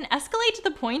fandom can escalate to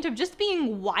the point of just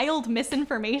being wild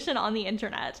misinformation on the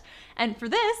internet. And for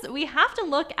this, we have to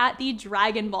look at the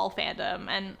Dragon Ball fandom,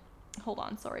 and hold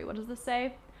on, sorry, what does this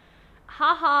say?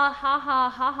 Haha, haha,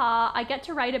 haha, I get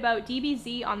to write about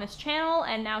DBZ on this channel,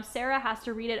 and now Sarah has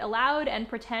to read it aloud and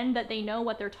pretend that they know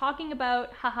what they're talking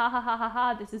about. Haha, ha ha ha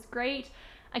ha, this is great.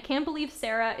 I can't believe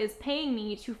Sarah is paying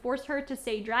me to force her to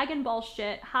say Dragon Ball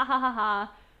shit. Ha ha ha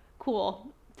ha.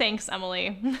 Cool. Thanks,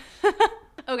 Emily.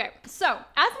 Okay, so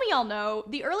as we all know,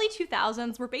 the early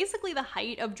 2000s were basically the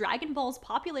height of Dragon Ball's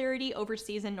popularity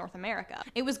overseas in North America.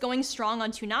 It was going strong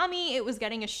on Toonami, it was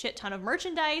getting a shit ton of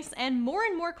merchandise, and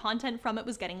more content from it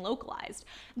was getting localized.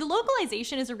 The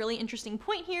localization is a really interesting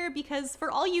point here because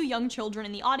for all you young children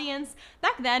in the audience,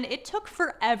 back then it took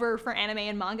forever for anime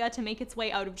and manga to make its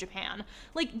way out of Japan.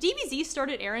 Like, DBZ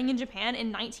started airing in Japan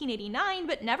in 1989,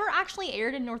 but never actually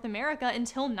aired in North America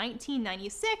until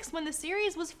 1996 when the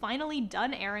series was finally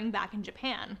done airing back in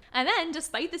Japan. And then,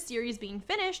 despite the series being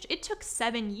finished, it took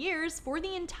 7 years for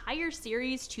the entire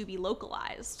series to be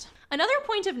localized. Another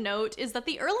point of note is that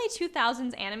the early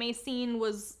 2000s anime scene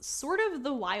was sort of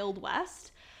the Wild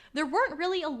West. There weren't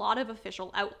really a lot of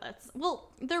official outlets.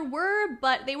 Well, there were,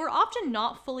 but they were often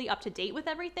not fully up to date with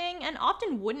everything and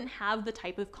often wouldn't have the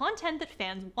type of content that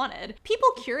fans wanted. People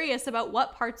curious about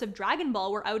what parts of Dragon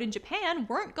Ball were out in Japan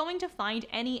weren't going to find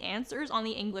any answers on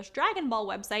the English Dragon Ball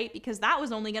website because that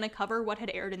was only going to cover what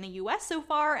had aired in the US so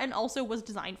far and also was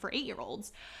designed for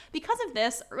 8-year-olds. Because of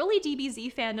this, early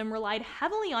DBZ fandom relied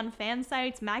heavily on fan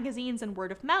sites, magazines, and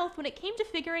word of mouth when it came to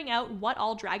figuring out what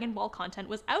all Dragon Ball content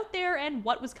was out there and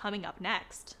what was coming up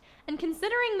next. And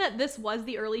considering that this was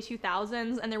the early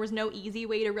 2000s and there was no easy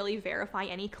way to really verify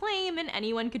any claim and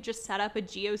anyone could just set up a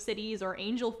GeoCities or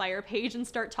Angel Fire page and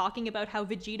start talking about how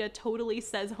Vegeta totally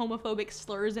says homophobic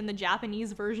slurs in the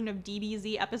Japanese version of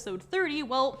DBZ episode 30,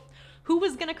 well, who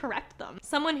was gonna correct them?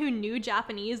 Someone who knew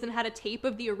Japanese and had a tape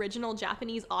of the original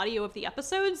Japanese audio of the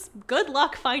episodes? Good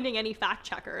luck finding any fact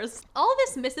checkers. All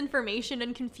this misinformation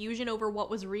and confusion over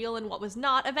what was real and what was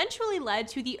not eventually led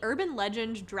to the urban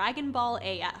legend Dragon Ball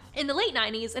AF. In the late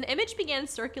 90s, an image began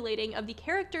circulating of the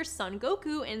character Son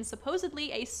Goku in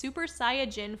supposedly a Super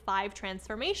Saiyajin 5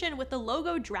 transformation with the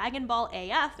logo Dragon Ball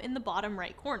AF in the bottom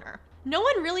right corner. No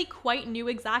one really quite knew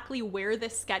exactly where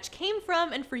this sketch came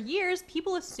from, and for years,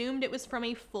 people assumed it was from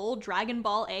a full Dragon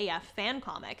Ball AF fan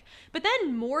comic. But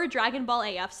then more Dragon Ball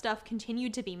AF stuff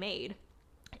continued to be made.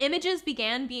 Images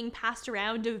began being passed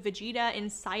around of Vegeta in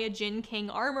Saiyajin King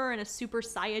armor and a Super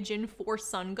Saiyajin 4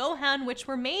 Son Gohan, which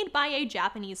were made by a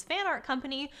Japanese fan art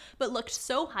company, but looked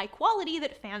so high quality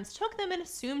that fans took them and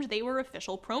assumed they were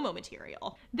official promo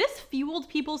material. This fueled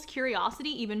people's curiosity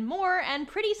even more, and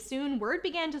pretty soon word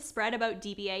began to spread about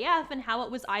DBAF and how it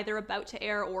was either about to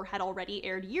air or had already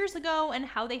aired years ago, and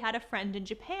how they had a friend in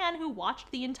Japan who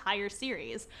watched the entire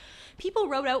series. People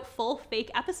wrote out full fake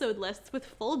episode lists with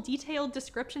full detailed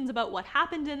descriptions about what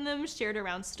happened in them, shared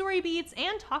around story beats,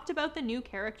 and talked about the new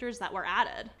characters that were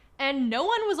added. And no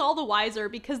one was all the wiser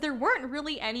because there weren't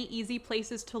really any easy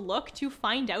places to look to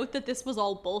find out that this was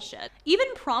all bullshit. Even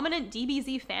prominent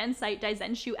DBZ fan site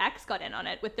Daizenshu X got in on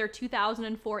it, with their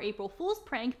 2004 April Fool's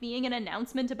prank being an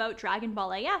announcement about Dragon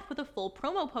Ball AF with a full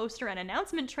promo poster and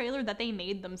announcement trailer that they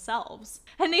made themselves.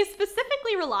 And they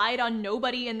specifically relied on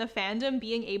nobody in the fandom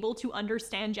being able to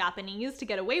understand Japanese to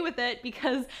get away with it,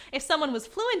 because if someone was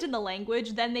fluent in the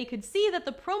language, then they could see that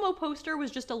the promo poster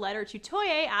was just a letter to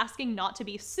Toei asking not to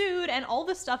be sued, and all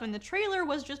the stuff in the trailer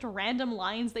was just random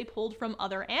lines they pulled from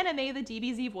other anime the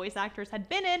DBZ voice actors had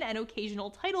been in, and occasional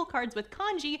title cards with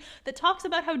kanji that talks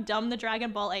about how dumb the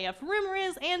Dragon Ball AF rumor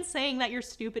is and saying that you're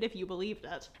stupid if you believed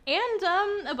it.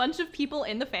 And a bunch of people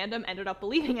in the fandom ended up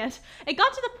believing it. It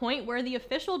got to the point where the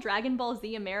official Dragon Ball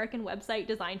Z American website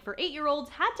designed for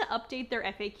 8-year-olds had to update their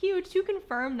FAQ to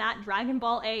confirm that Dragon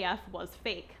Ball AF was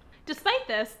fake. Despite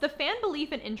this, the fan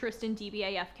belief and interest in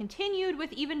DBAF continued,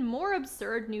 with even more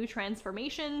absurd new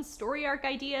transformations, story arc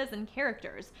ideas, and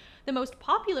characters. The most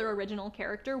popular original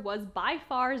character was by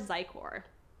far Zycor.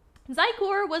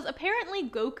 Zycor was apparently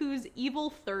Goku's evil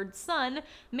third son,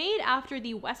 made after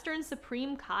the Western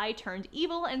Supreme Kai turned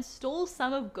evil and stole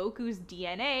some of Goku's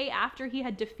DNA after he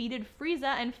had defeated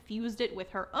Frieza and fused it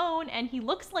with her own, and he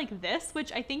looks like this,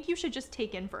 which I think you should just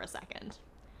take in for a second.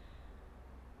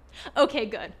 Okay,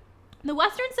 good. The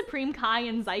Western Supreme Kai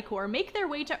and Zycor make their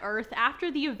way to Earth after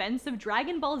the events of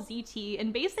Dragon Ball ZT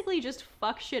and basically just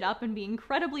fuck shit up and be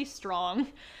incredibly strong.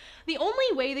 The only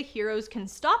way the heroes can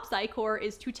stop Zycor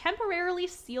is to temporarily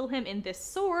seal him in this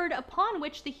sword, upon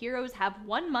which the heroes have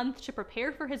 1 month to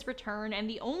prepare for his return, and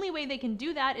the only way they can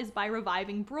do that is by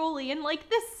reviving Broly, and like,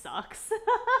 this sucks.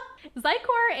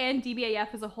 Zycor and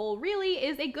DBAF as a whole really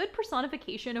is a good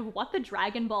personification of what the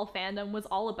Dragon Ball fandom was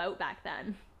all about back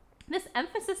then. This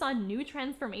emphasis on new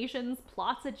transformations,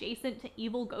 plots adjacent to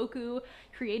evil Goku,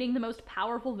 creating the most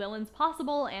powerful villains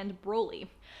possible, and Broly.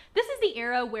 This is the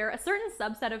era where a certain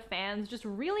subset of fans just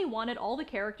really wanted all the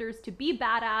characters to be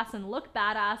badass and look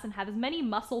badass and have as many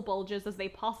muscle bulges as they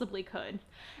possibly could.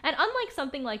 And unlike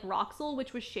something like Roxel,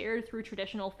 which was shared through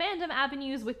traditional fandom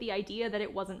avenues with the idea that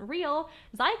it wasn't real,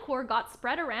 Zycor got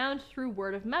spread around through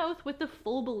word of mouth, with the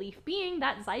full belief being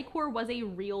that Zycor was a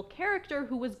real character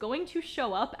who was going to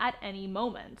show up at any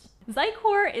moment.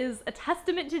 Zycor is a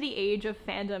testament to the age of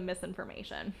fandom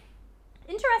misinformation.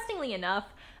 Interestingly enough,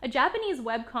 a Japanese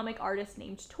webcomic artist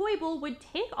named Toible would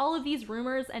take all of these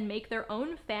rumors and make their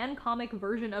own fan comic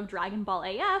version of Dragon Ball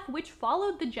AF, which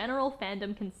followed the general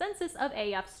fandom consensus of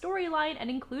AF's storyline and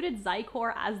included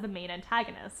Zycor as the main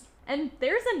antagonist. And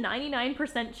there's a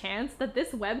 99% chance that this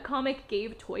webcomic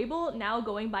gave Toible, now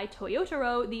going by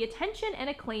Toyotaro, the attention and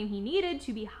acclaim he needed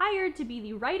to be hired to be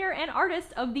the writer and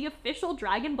artist of the official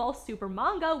Dragon Ball Super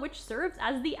manga, which serves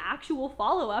as the actual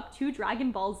follow-up to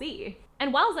Dragon Ball Z.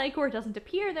 And while Zycor doesn't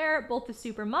appear there, both the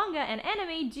Super manga and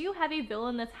anime do have a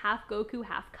villain that's half Goku,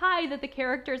 half Kai that the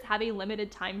characters have a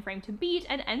limited time frame to beat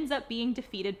and ends up being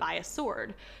defeated by a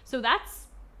sword. So that's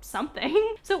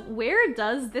something. So where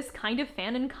does this kind of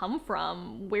fanon come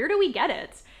from? Where do we get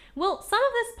it? Well, some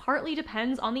of this partly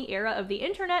depends on the era of the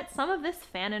internet some of this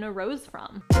fanon arose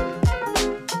from.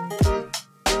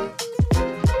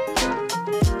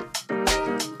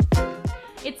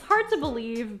 It's hard to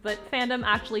believe, but fandom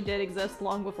actually did exist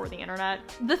long before the internet.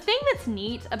 The thing that's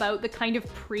neat about the kind of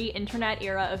pre-internet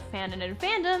era of fanon and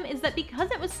fandom is that because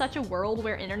it was such a world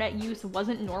where internet use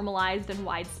wasn't normalized and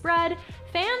widespread,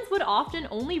 fans would often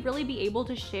only really be able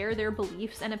to share their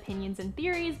beliefs and opinions and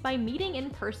theories by meeting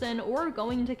in person or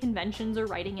going to conventions or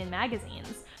writing in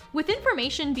magazines. With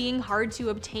information being hard to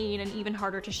obtain and even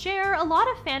harder to share, a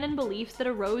lot of fanon beliefs that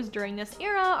arose during this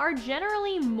era are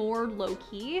generally more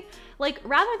low-key. Like,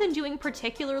 rather than doing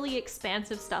particularly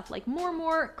expansive stuff like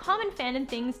Mormor, common fanon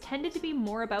things tended to be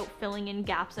more about filling in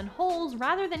gaps and holes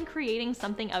rather than creating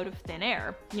something out of thin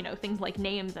air. You know, things like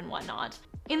names and whatnot.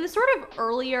 In the sort of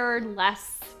earlier,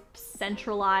 less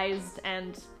centralized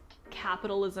and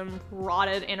capitalism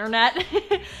rotted internet,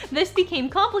 this became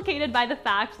complicated by the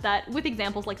fact that with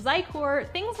examples like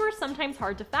Zycor, things were sometimes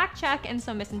hard to fact check and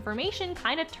so misinformation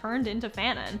kind of turned into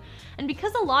fanon. And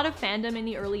because a lot of fandom in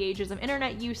the early ages of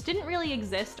internet use didn't really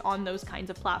exist on those kinds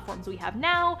of platforms we have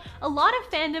now, a lot of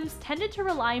fandoms tended to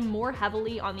rely more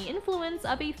heavily on the influence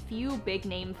of a few big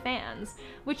name fans,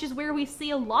 which is where we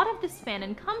see a lot of this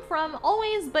fanon come from,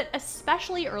 always, but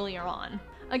especially earlier on.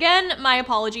 Again, my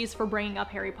apologies for bringing up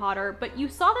Harry Potter, but you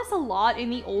saw this a lot in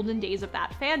the olden days of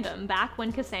that fandom, back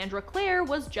when Cassandra Clare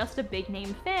was just a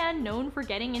big-name fan known for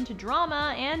getting into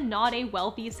drama and not a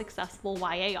wealthy, successful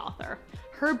YA author.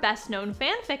 Her best-known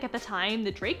fanfic at the time,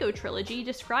 the Draco trilogy,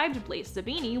 described Blaise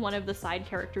Zabini, one of the side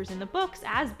characters in the books,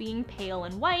 as being pale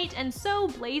and white, and so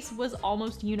Blaise was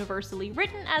almost universally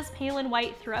written as pale and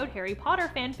white throughout Harry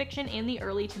Potter fanfiction in the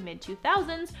early to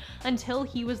mid-2000s, until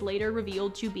he was later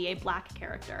revealed to be a black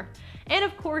character. And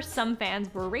of course, some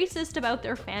fans were racist about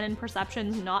their fanon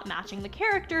perceptions not matching the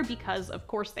character because, of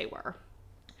course, they were.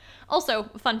 Also,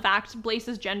 fun fact,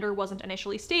 Blaise's gender wasn't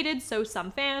initially stated, so some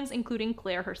fans, including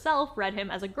Claire herself, read him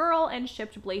as a girl and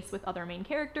shipped Blaise with other main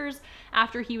characters.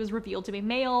 After he was revealed to be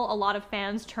male, a lot of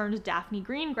fans turned Daphne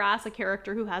Greengrass, a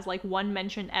character who has like one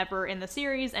mention ever in the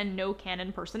series and no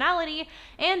canon personality,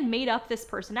 and made up this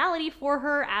personality for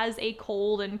her as a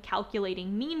cold and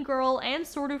calculating mean girl and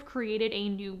sort of created a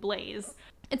new Blaise.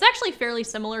 It's actually fairly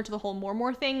similar to the whole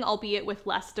Mormor thing, albeit with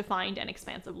less defined and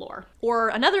expansive lore. Or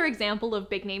another example of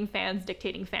big-name fans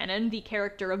dictating fanon, the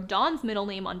character of Dawn's middle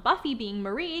name on Buffy being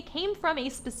Marie came from a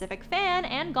specific fan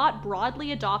and got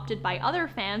broadly adopted by other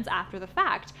fans after the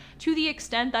fact, to the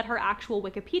extent that her actual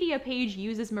Wikipedia page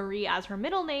uses Marie as her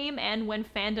middle name, and when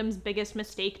fandom's biggest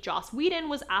mistake, Joss Whedon,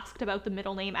 was asked about the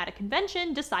middle name at a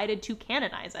convention, decided to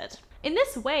canonize it. In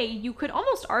this way, you could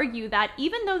almost argue that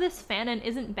even though this fanon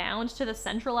isn't bound to the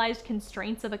centralized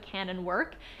constraints of a canon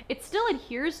work, it still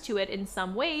adheres to it in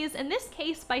some ways, in this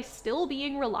case by still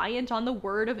being reliant on the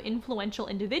word of influential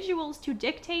individuals to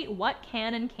dictate what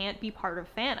can and can't be part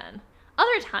of fanon.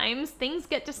 Other times, things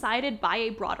get decided by a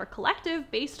broader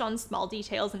collective based on small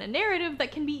details in a narrative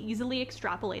that can be easily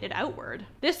extrapolated outward.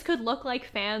 This could look like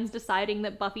fans deciding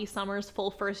that Buffy Summers' full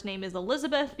first name is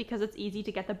Elizabeth because it's easy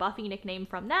to get the Buffy nickname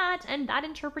from that, and that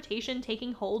interpretation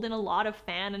taking hold in a lot of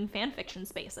fan and fanfiction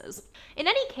spaces. In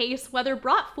any case, whether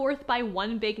brought forth by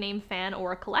one big-name fan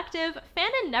or a collective,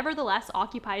 fanon nevertheless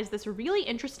occupies this really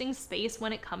interesting space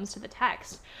when it comes to the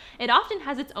text. It often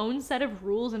has its own set of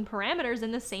rules and parameters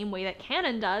in the same way that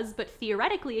canon does, but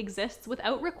theoretically exists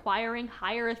without requiring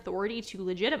higher authority to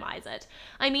legitimize it.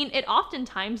 I mean, it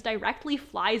oftentimes directly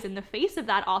flies in the face of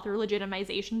that author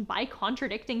legitimization by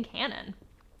contradicting canon.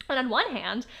 And on one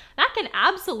hand, that can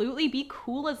absolutely be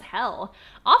cool as hell.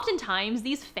 Oftentimes,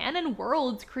 these fanon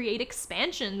worlds create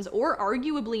expansions or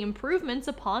arguably improvements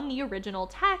upon the original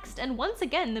text, and once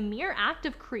again, the mere act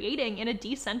of creating in a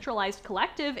decentralized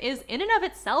collective is in and of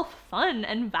itself fun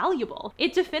and valuable.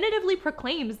 It definitively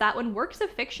proclaims that when works of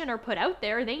fiction are put out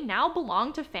there, they now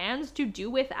belong to fans to do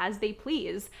with as they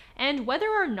please. And whether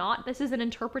or not this is an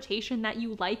interpretation that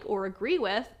you like or agree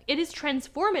with, it is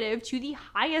transformative to the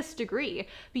highest degree,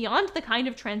 beyond the kind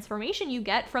of transformation you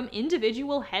get from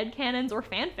individual headcanons or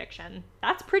fanfiction.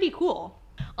 That's pretty cool.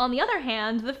 On the other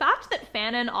hand, the fact that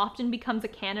Fanon often becomes a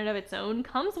canon of its own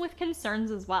comes with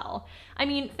concerns as well. I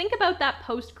mean, think about that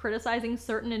post criticizing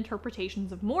certain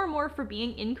interpretations of Mormor for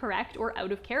being incorrect or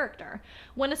out of character.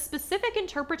 When a specific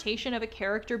interpretation of a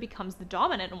character becomes the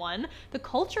dominant one, the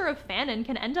culture of Fanon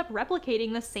can end up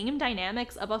replicating the same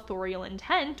dynamics of authorial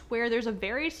intent, where there's a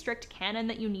very strict canon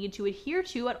that you need to adhere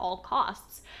to at all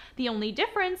costs. The only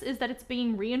difference is that it's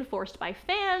being reinforced by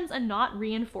fans and not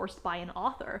reinforced by an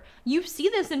author. You see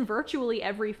this in virtually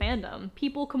every fandom.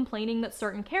 People complaining that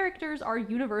certain characters are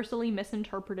universally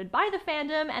misinterpreted by the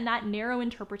fandom, and that narrow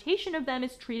interpretation of them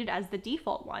is treated as the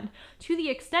default one, to the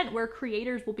extent where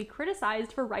creators will be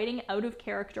criticized for writing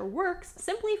out-of-character works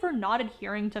simply for not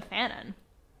adhering to Fanon.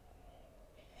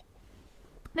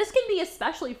 This can be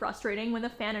especially frustrating when the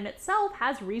Fanon itself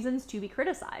has reasons to be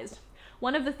criticized.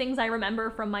 One of the things I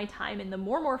remember from my time in the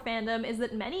Mormor fandom is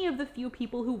that many of the few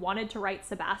people who wanted to write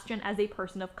Sebastian as a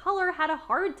person of color had a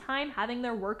hard time having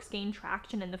their works gain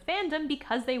traction in the fandom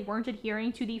because they weren't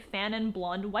adhering to the Fanon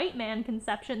blonde white man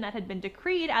conception that had been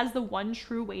decreed as the one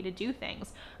true way to do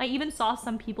things. I even saw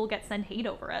some people get sent hate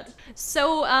over it.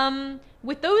 So,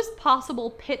 with those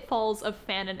possible pitfalls of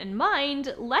Fanon in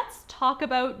mind, let's talk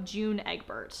about June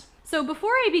Egbert. So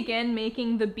before I begin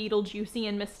making the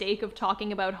Beetlejuicean mistake of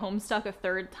talking about Homestuck a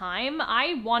third time,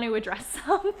 I want to address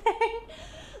something.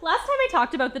 Last time I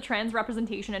talked about the trans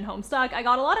representation in Homestuck, I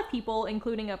got a lot of people,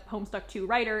 including a Homestuck 2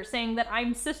 writer, saying that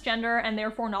I'm cisgender and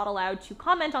therefore not allowed to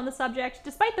comment on the subject,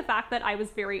 despite the fact that I was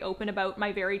very open about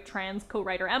my very trans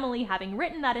co-writer Emily having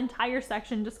written that entire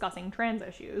section discussing trans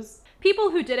issues. People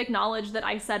who did acknowledge that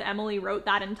I said Emily wrote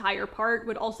that entire part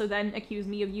would also then accuse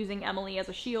me of using Emily as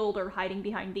a shield or hiding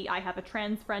behind the I have a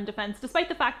trans friend defense, despite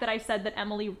the fact that I said that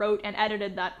Emily wrote and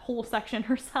edited that whole section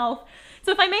herself.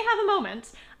 So if I may have a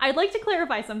moment, I'd like to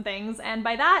clarify some things, and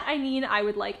by that I mean I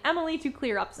would like Emily to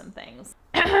clear up some things.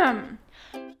 I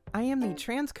am the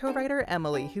trans co-writer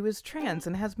Emily, who is trans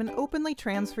and has been openly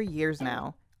trans for years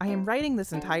now. I am writing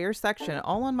this entire section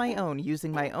all on my own,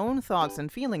 using my own thoughts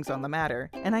and feelings on the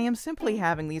matter, and I am simply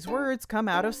having these words come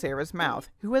out of Sarah's mouth,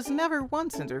 who has never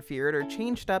once interfered or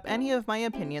changed up any of my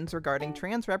opinions regarding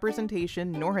trans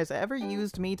representation, nor has ever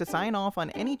used me to sign off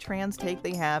on any trans take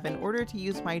they have in order to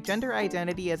use my gender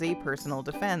identity as a personal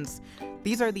defense.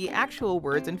 These are the actual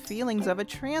words and feelings of a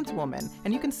trans woman,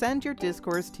 and you can send your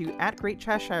discourse to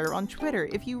 @GreatCheshire on Twitter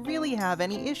if you really have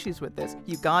any issues with this,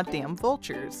 you goddamn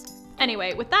vultures.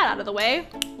 Anyway, with that out of the way,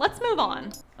 let's move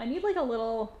on. I need like a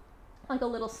little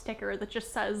sticker that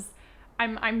just says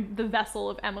I'm the vessel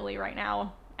of Emily right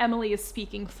now. Emily is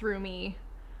speaking through me.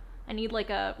 I need like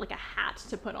a hat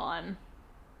to put on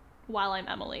while I'm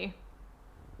Emily.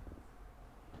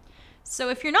 So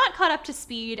if you're not caught up to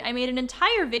speed, I made an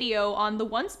entire video on the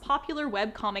once popular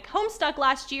webcomic Homestuck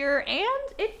last year,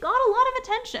 and it got a lot of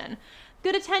attention.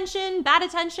 Good attention, bad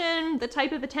attention, the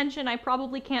type of attention I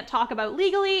probably can't talk about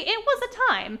legally. It was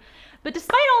a time. But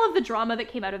despite all of the drama that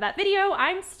came out of that video,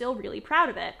 I'm still really proud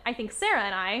of it. I think Sarah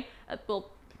and I,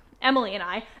 Emily and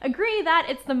I, agree that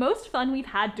it's the most fun we've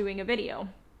had doing a video.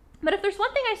 But if there's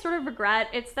one thing I sort of regret,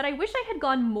 it's that I wish I had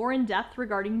gone more in depth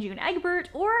regarding June Egbert,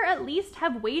 or at least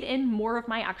have weighed in more of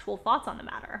my actual thoughts on the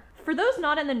matter. For those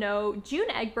not in the know,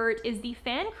 June Egbert is the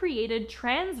fan-created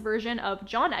trans version of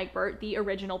John Egbert, the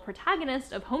original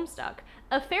protagonist of Homestuck.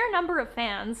 A fair number of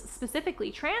fans,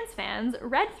 specifically trans fans,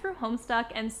 read through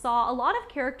Homestuck and saw a lot of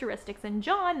characteristics in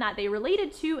John that they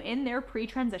related to in their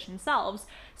pre-transition selves.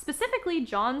 Specifically,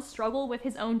 John's struggle with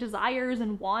his own desires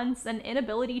and wants and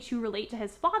inability to relate to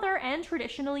his father and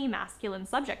traditionally masculine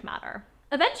subject matter.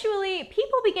 Eventually,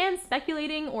 people began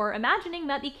speculating or imagining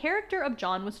that the character of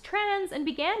John was trans and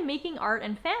began making art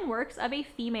and fan works of a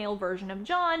female version of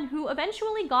John, who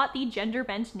eventually got the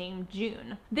gender-bent name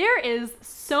June. There is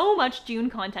so much June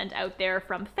content out there,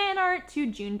 from fan art to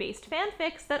June-based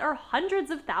fanfics that are hundreds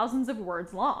of thousands of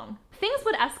words long. Things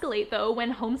would escalate though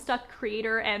when Homestuck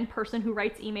creator and person who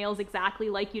writes emails exactly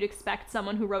like you'd expect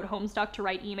someone who wrote Homestuck to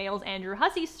write emails, Andrew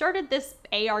Hussey, started this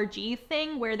ARG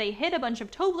thing where they hid a bunch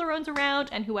of Toblerones around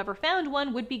and whoever found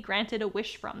one would be granted a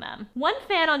wish from them. One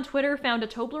fan on Twitter found a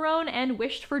Toblerone and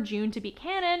wished for June to be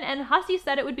canon, and Hussey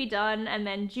said it would be done, and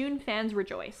then June fans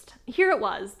rejoiced. Here it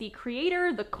was, the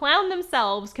creator, the clown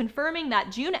themselves, confirming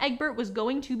that June Egbert was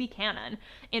going to be canon.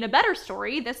 In a better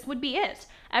story, this would be it.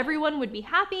 Everyone would be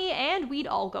happy and we'd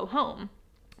all go home.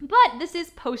 But this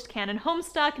is post-canon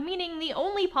Homestuck, meaning the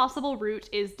only possible route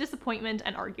is disappointment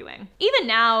and arguing. Even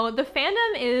now, the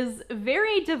fandom is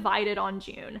very divided on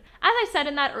June. As I said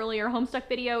in that earlier Homestuck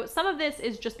video, some of this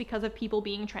is just because of people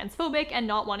being transphobic and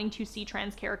not wanting to see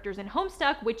trans characters in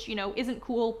Homestuck, which, you know, isn't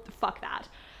cool, fuck that.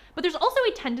 But there's also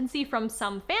a tendency from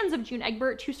some fans of June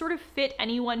Egbert to sort of fit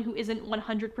anyone who isn't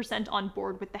 100% on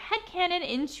board with the headcanon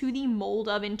into the mold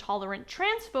of intolerant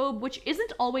transphobe, which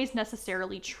isn't always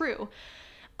necessarily true.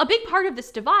 A big part of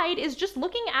this divide is just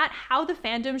looking at how the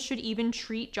fandom should even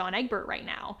treat John Egbert right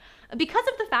now. Because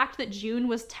of the fact that June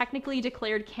was technically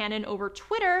declared canon over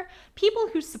Twitter, people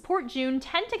who support June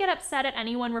tend to get upset at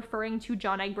anyone referring to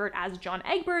John Egbert as John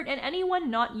Egbert and anyone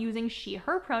not using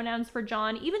she/her pronouns for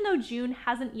John, even though June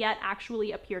hasn't yet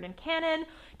actually appeared in canon,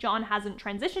 John hasn't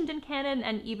transitioned in canon,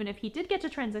 and even if he did get to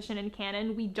transition in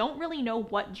canon, we don't really know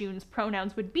what June's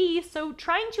pronouns would be, so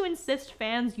trying to insist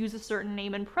fans use a certain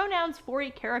name and pronouns for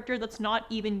a character that's not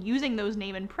even using those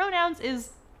name and pronouns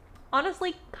is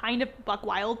honestly kind of buck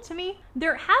wild to me.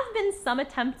 There have been some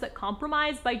attempts at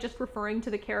compromise by just referring to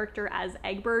the character as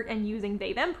Egbert and using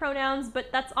they/them pronouns,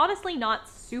 but that's honestly not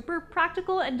super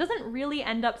practical and doesn't really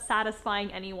end up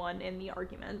satisfying anyone in the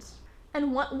argument.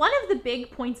 And one of the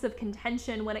big points of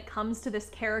contention when it comes to this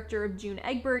character of June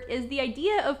Egbert is the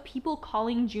idea of people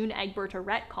calling June Egbert a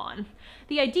retcon.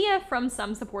 The idea from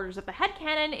some supporters of the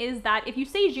headcanon is that if you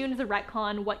say June is a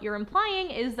retcon, what you're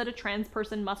implying is that a trans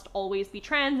person must always be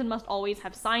trans and must always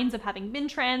have signs of having been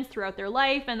trans throughout their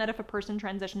life, and that if a person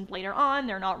transitions later on,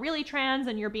 they're not really trans,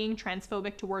 and you're being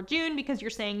transphobic toward June because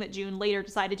you're saying that June later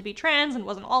decided to be trans and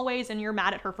wasn't always, and you're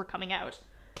mad at her for coming out.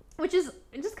 Which is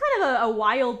just kind of a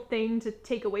wild thing to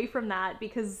take away from that,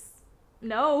 because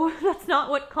no, that's not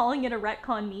what calling it a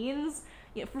retcon means.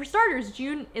 You know, for starters,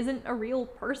 June isn't a real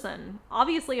person.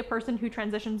 Obviously, a person who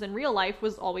transitions in real life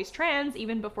was always trans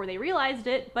even before they realized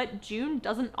it, but June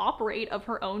doesn't operate of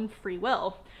her own free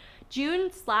will.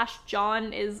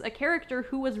 June/John is a character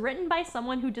who was written by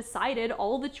someone who decided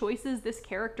all the choices this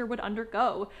character would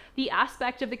undergo, the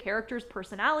aspect of the character's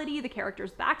personality, the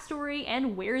character's backstory,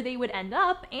 and where they would end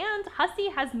up, and Hussey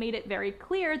has made it very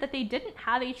clear that they didn't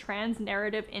have a trans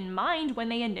narrative in mind when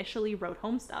they initially wrote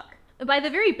Homestuck. By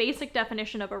the very basic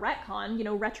definition of a retcon, you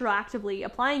know, retroactively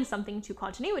applying something to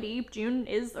continuity, June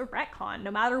is a retcon.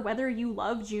 No matter whether you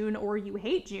love June or you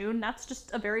hate June, that's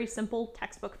just a very simple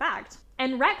textbook fact.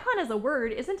 And retcon as a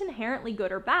word isn't inherently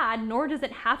good or bad, nor does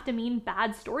it have to mean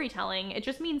bad storytelling. It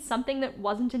just means something that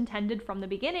wasn't intended from the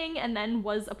beginning and then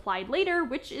was applied later,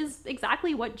 which is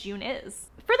exactly what June is.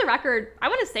 For the record, I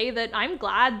want to say that I'm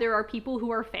glad there are people who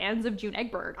are fans of June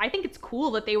Egbert. I think it's cool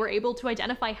that they were able to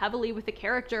identify heavily with the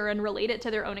character and relate it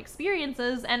to their own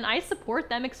experiences, and I support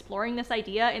them exploring this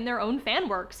idea in their own fan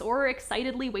works, or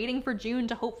excitedly waiting for June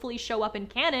to hopefully show up in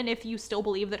canon if you still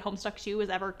believe that Homestuck 2 is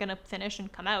ever gonna finish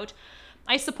and come out.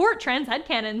 I support trans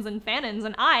headcanons and fanons,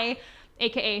 and I,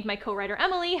 aka my co-writer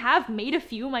Emily, have made a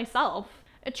few myself.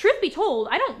 Truth be told,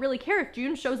 I don't really care if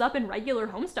June shows up in regular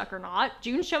Homestuck or not.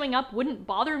 June showing up wouldn't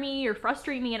bother me or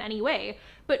frustrate me in any way.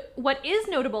 But what is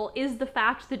notable is the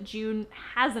fact that June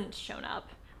hasn't shown up.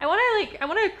 I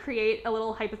want to create a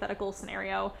little hypothetical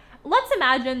scenario. Let's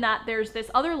imagine that there's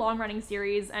this other long-running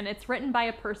series and it's written by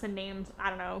a person named, I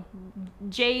don't know,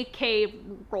 J.K.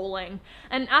 Rowling.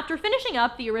 And after finishing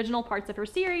up the original parts of her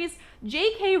series,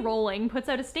 J.K. Rowling puts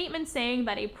out a statement saying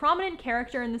that a prominent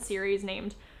character in the series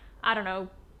named, I don't know,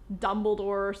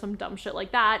 Dumbledore or some dumb shit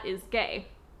like that is gay.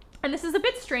 And this is a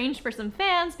bit strange for some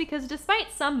fans because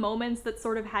despite some moments that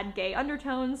sort of had gay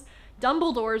undertones,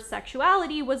 Dumbledore's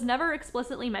sexuality was never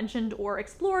explicitly mentioned or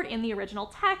explored in the original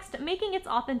text, making its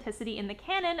authenticity in the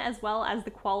canon as well as the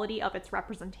quality of its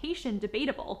representation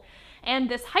debatable. And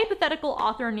this hypothetical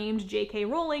author named J.K.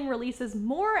 Rowling releases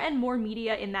more and more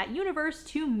media in that universe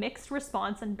to mixed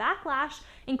response and backlash,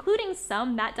 including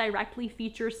some that directly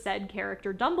feature said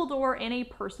character Dumbledore in a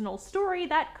personal story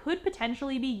that could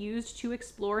potentially be used to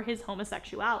explore his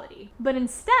homosexuality. But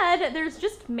instead, there's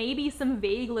just maybe some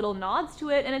vague little nods to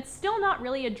it, and it's still not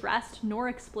really addressed nor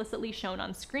explicitly shown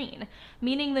on screen,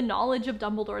 meaning the knowledge of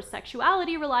Dumbledore's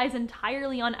sexuality relies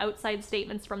entirely on outside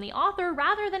statements from the author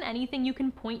rather than anything you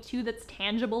can point to that's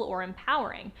tangible or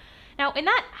empowering. Now, in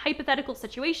that hypothetical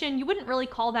situation, you wouldn't really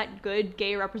call that good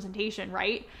gay representation,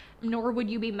 right? Nor would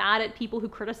you be mad at people who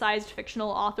criticized fictional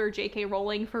author J.K.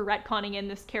 Rowling for retconning in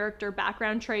this character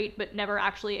background trait but never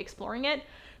actually exploring it.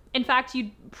 In fact,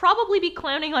 you'd probably be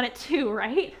clowning on it too,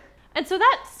 right? And so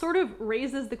that sort of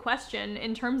raises the question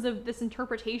in terms of this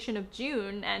interpretation of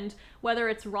June and whether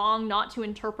it's wrong not to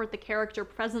interpret the character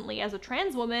presently as a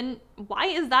trans woman. Why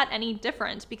is that any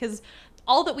different? Because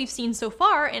all that we've seen so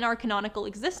far in our canonical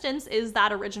existence is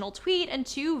that original tweet and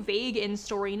two vague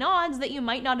in-story nods that you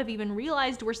might not have even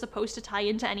realized were supposed to tie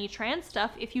into any trans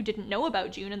stuff if you didn't know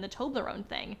about June and the Toblerone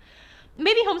thing.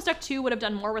 Maybe Homestuck 2 would have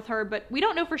done more with her, but we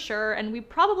don't know for sure, and we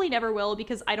probably never will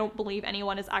because I don't believe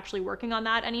anyone is actually working on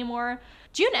that anymore.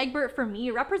 June Egbert, for me,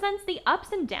 represents the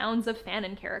ups and downs of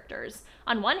Fanon characters.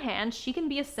 On one hand, she can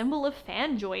be a symbol of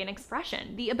fan joy and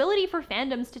expression, the ability for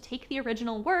fandoms to take the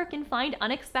original work and find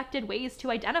unexpected ways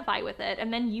to identify with it,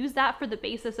 and then use that for the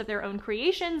basis of their own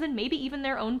creations and maybe even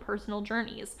their own personal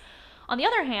journeys. On the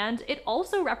other hand, it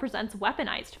also represents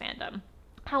weaponized fandom.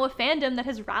 How a fandom that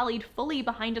has rallied fully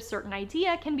behind a certain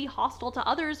idea can be hostile to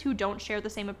others who don't share the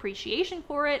same appreciation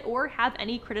for it or have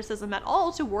any criticism at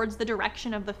all towards the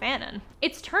direction of the fanon.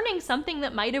 It's turning something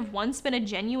that might have once been a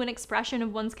genuine expression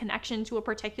of one's connection to a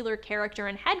particular character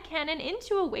and headcanon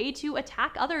into a way to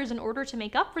attack others in order to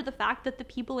make up for the fact that the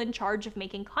people in charge of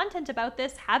making content about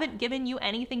this haven't given you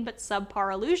anything but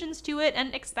subpar allusions to it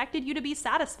and expected you to be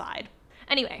satisfied.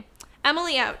 Anyway,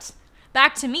 Emily out.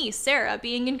 Back to me, Sarah,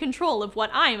 being in control of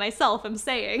what I myself am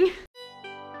saying.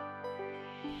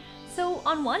 So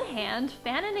on one hand,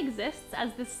 Fanon exists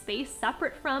as this space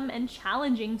separate from and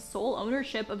challenging sole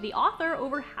ownership of the author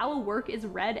over how a work is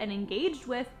read and engaged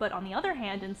with, but on the other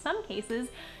hand, in some cases,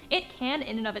 it can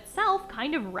in and of itself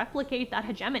kind of replicate that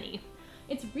hegemony.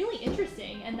 It's really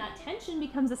interesting, and that tension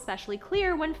becomes especially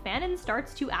clear when Fanon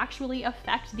starts to actually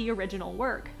affect the original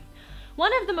work.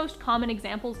 One of the most common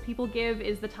examples people give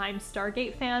is the time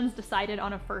Stargate fans decided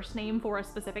on a first name for a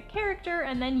specific character,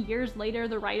 and then years later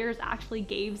the writers actually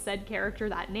gave said character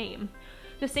that name.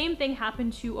 The same thing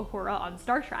happened to Uhura on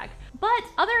Star Trek. But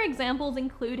other examples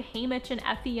include Haymitch and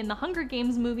Effie in the Hunger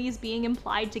Games movies being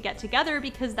implied to get together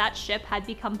because that ship had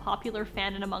become popular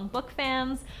fanon among book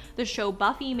fans, the show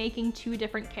Buffy making two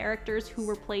different characters who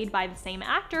were played by the same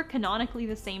actor canonically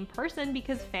the same person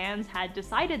because fans had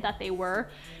decided that they were,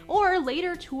 or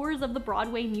later tours of the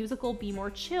Broadway musical Be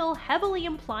More Chill heavily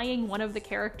implying one of the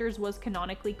characters was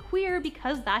canonically queer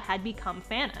because that had become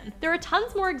fanon. There are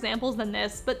tons more examples than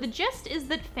this, but the gist is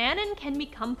that fanon can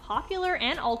become popular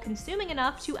and all-consuming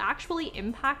enough to actually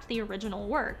impact the original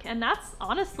work, and that's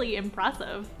honestly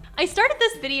impressive. I started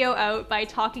this video out by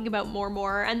talking about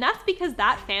Mormor, and that's because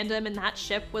that fandom and that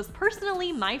ship was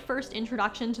personally my first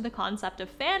introduction to the concept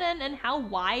of fanon and how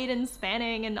wide and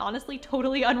spanning and honestly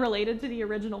totally unrelated to the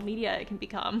original media it can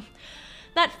become.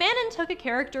 That fanon took a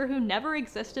character who never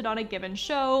existed on a given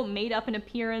show, made up an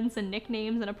appearance and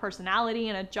nicknames and a personality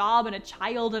and a job and a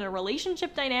child and a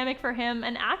relationship dynamic for him,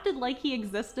 and acted like he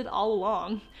existed all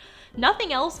along.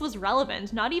 Nothing else was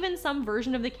relevant, not even some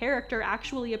version of the character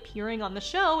actually appearing on the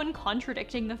show and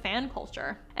contradicting the fan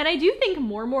culture. And I do think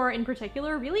Mormor in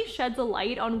particular really sheds a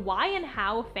light on why and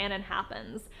how fanon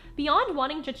happens. Beyond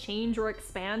wanting to change or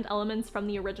expand elements from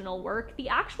the original work, the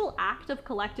actual act of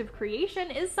collective creation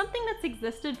is something that's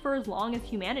existed for as long as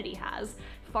humanity has,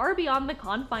 far beyond the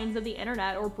confines of the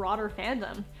internet or broader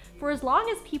fandom. For as long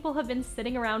as people have been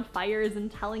sitting around fires and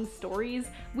telling stories,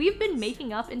 we've been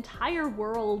making up entire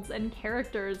worlds and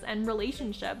characters and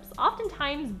relationships,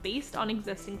 oftentimes based on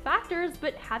existing factors,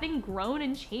 but having grown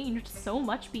and changed so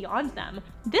much beyond them.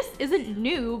 This isn't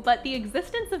new, but the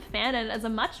existence of fanon as a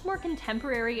much more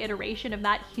contemporary iteration of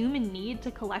that human need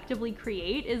to collectively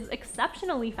create is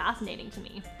exceptionally fascinating to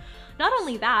me. Not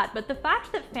only that, but the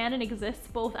fact that fanon exists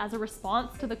both as a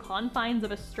response to the confines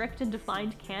of a strict and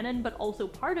defined canon, but also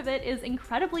part of it, is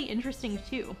incredibly interesting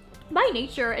too. By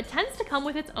nature, it tends to come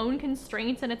with its own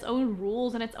constraints and its own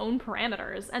rules and its own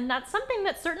parameters, and that's something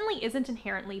that certainly isn't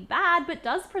inherently bad, but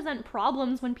does present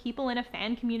problems when people in a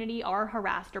fan community are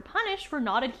harassed or punished for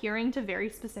not adhering to very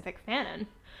specific fanon.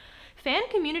 Fan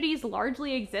communities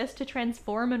largely exist to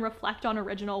transform and reflect on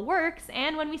original works,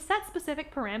 and when we set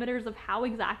specific parameters of how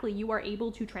exactly you are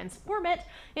able to transform it,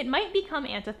 it might become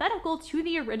antithetical to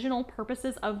the original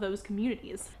purposes of those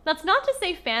communities. That's not to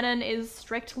say fanon is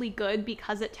strictly good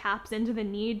because it taps into the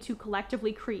need to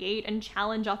collectively create and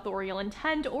challenge authorial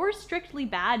intent, or strictly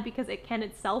bad because it can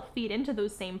itself feed into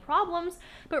those same problems,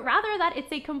 but rather that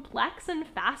it's a complex and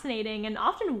fascinating and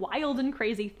often wild and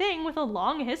crazy thing with a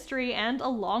long history and a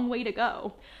long way to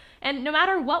go. And no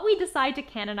matter what we decide to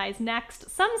canonize next,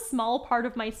 some small part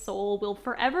of my soul will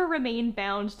forever remain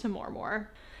bound to Mormor.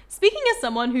 Speaking as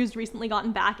someone who's recently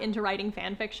gotten back into writing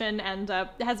fanfiction and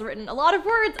has written a lot of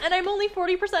words, and I'm only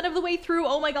 40% of the way through,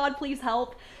 oh my god, please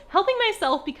help. Helping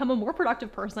myself become a more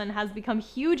productive person has become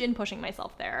huge in pushing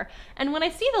myself there. And when I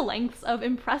see the lengths of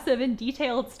impressive and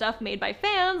detailed stuff made by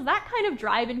fans, that kind of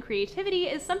drive and creativity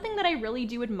is something that I really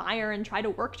do admire and try to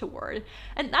work toward.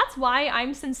 And that's why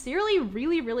I'm sincerely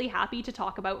really happy to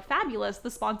talk about Fabulous, the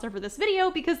sponsor for this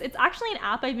video, because it's actually an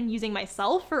app I've been using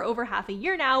myself for over half a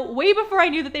year now, way before I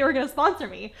knew that they were going to sponsor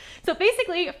me. So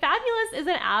basically, Fabulous is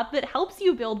an app that helps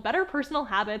you build better personal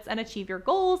habits and achieve your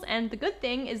goals, and the good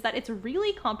thing is that it's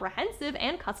really comprehensive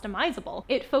and customizable.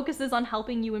 It focuses on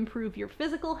helping you improve your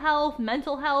physical health,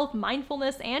 mental health,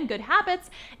 mindfulness, and good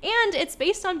habits, and it's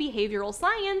based on behavioral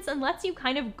science and lets you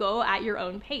kind of go at your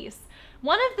own pace.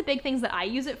 One of the big things that I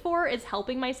use it for is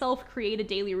helping myself create a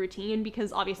daily routine,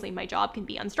 because obviously my job can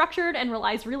be unstructured and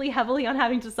relies really heavily on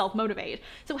having to self-motivate.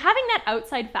 So having that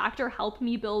outside factor help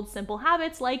me build simple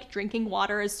habits like drinking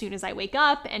water as soon as I wake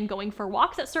up and going for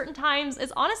walks at certain times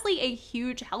is honestly a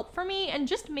huge help for me and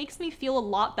just makes me feel a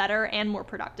lot better and more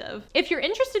productive. If you're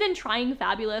interested in trying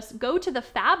Fabulous, go to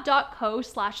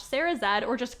thefab.co/SarahZ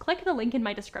or just click the link in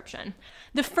my description.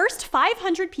 The first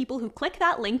 500 people who click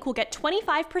that link will get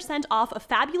 25% off a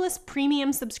Fabulous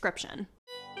premium subscription.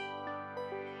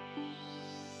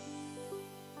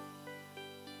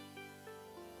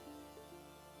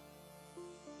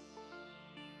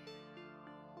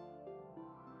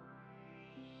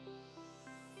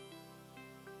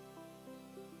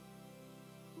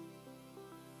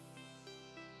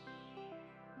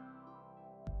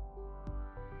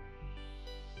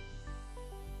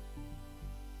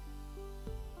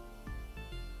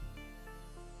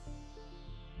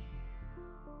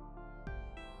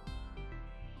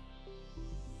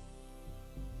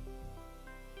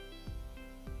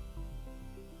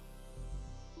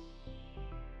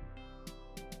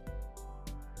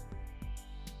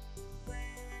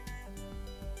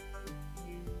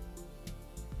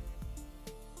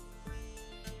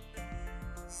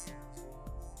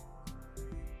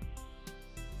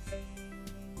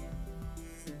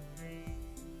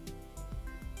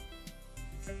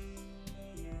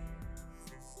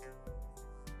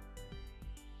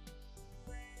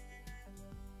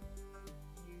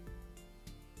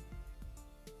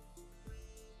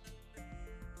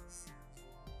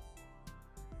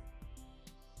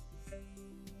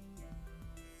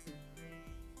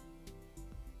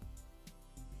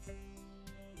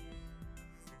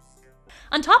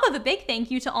 On top of a big thank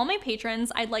you to all my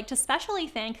patrons, I'd like to specially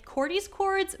thank Cordy's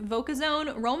Chords,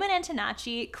 Vocazone, Roman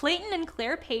Antonacci, Clayton and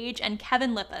Claire Page, and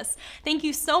Kevin Lippis. Thank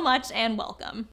you so much and welcome.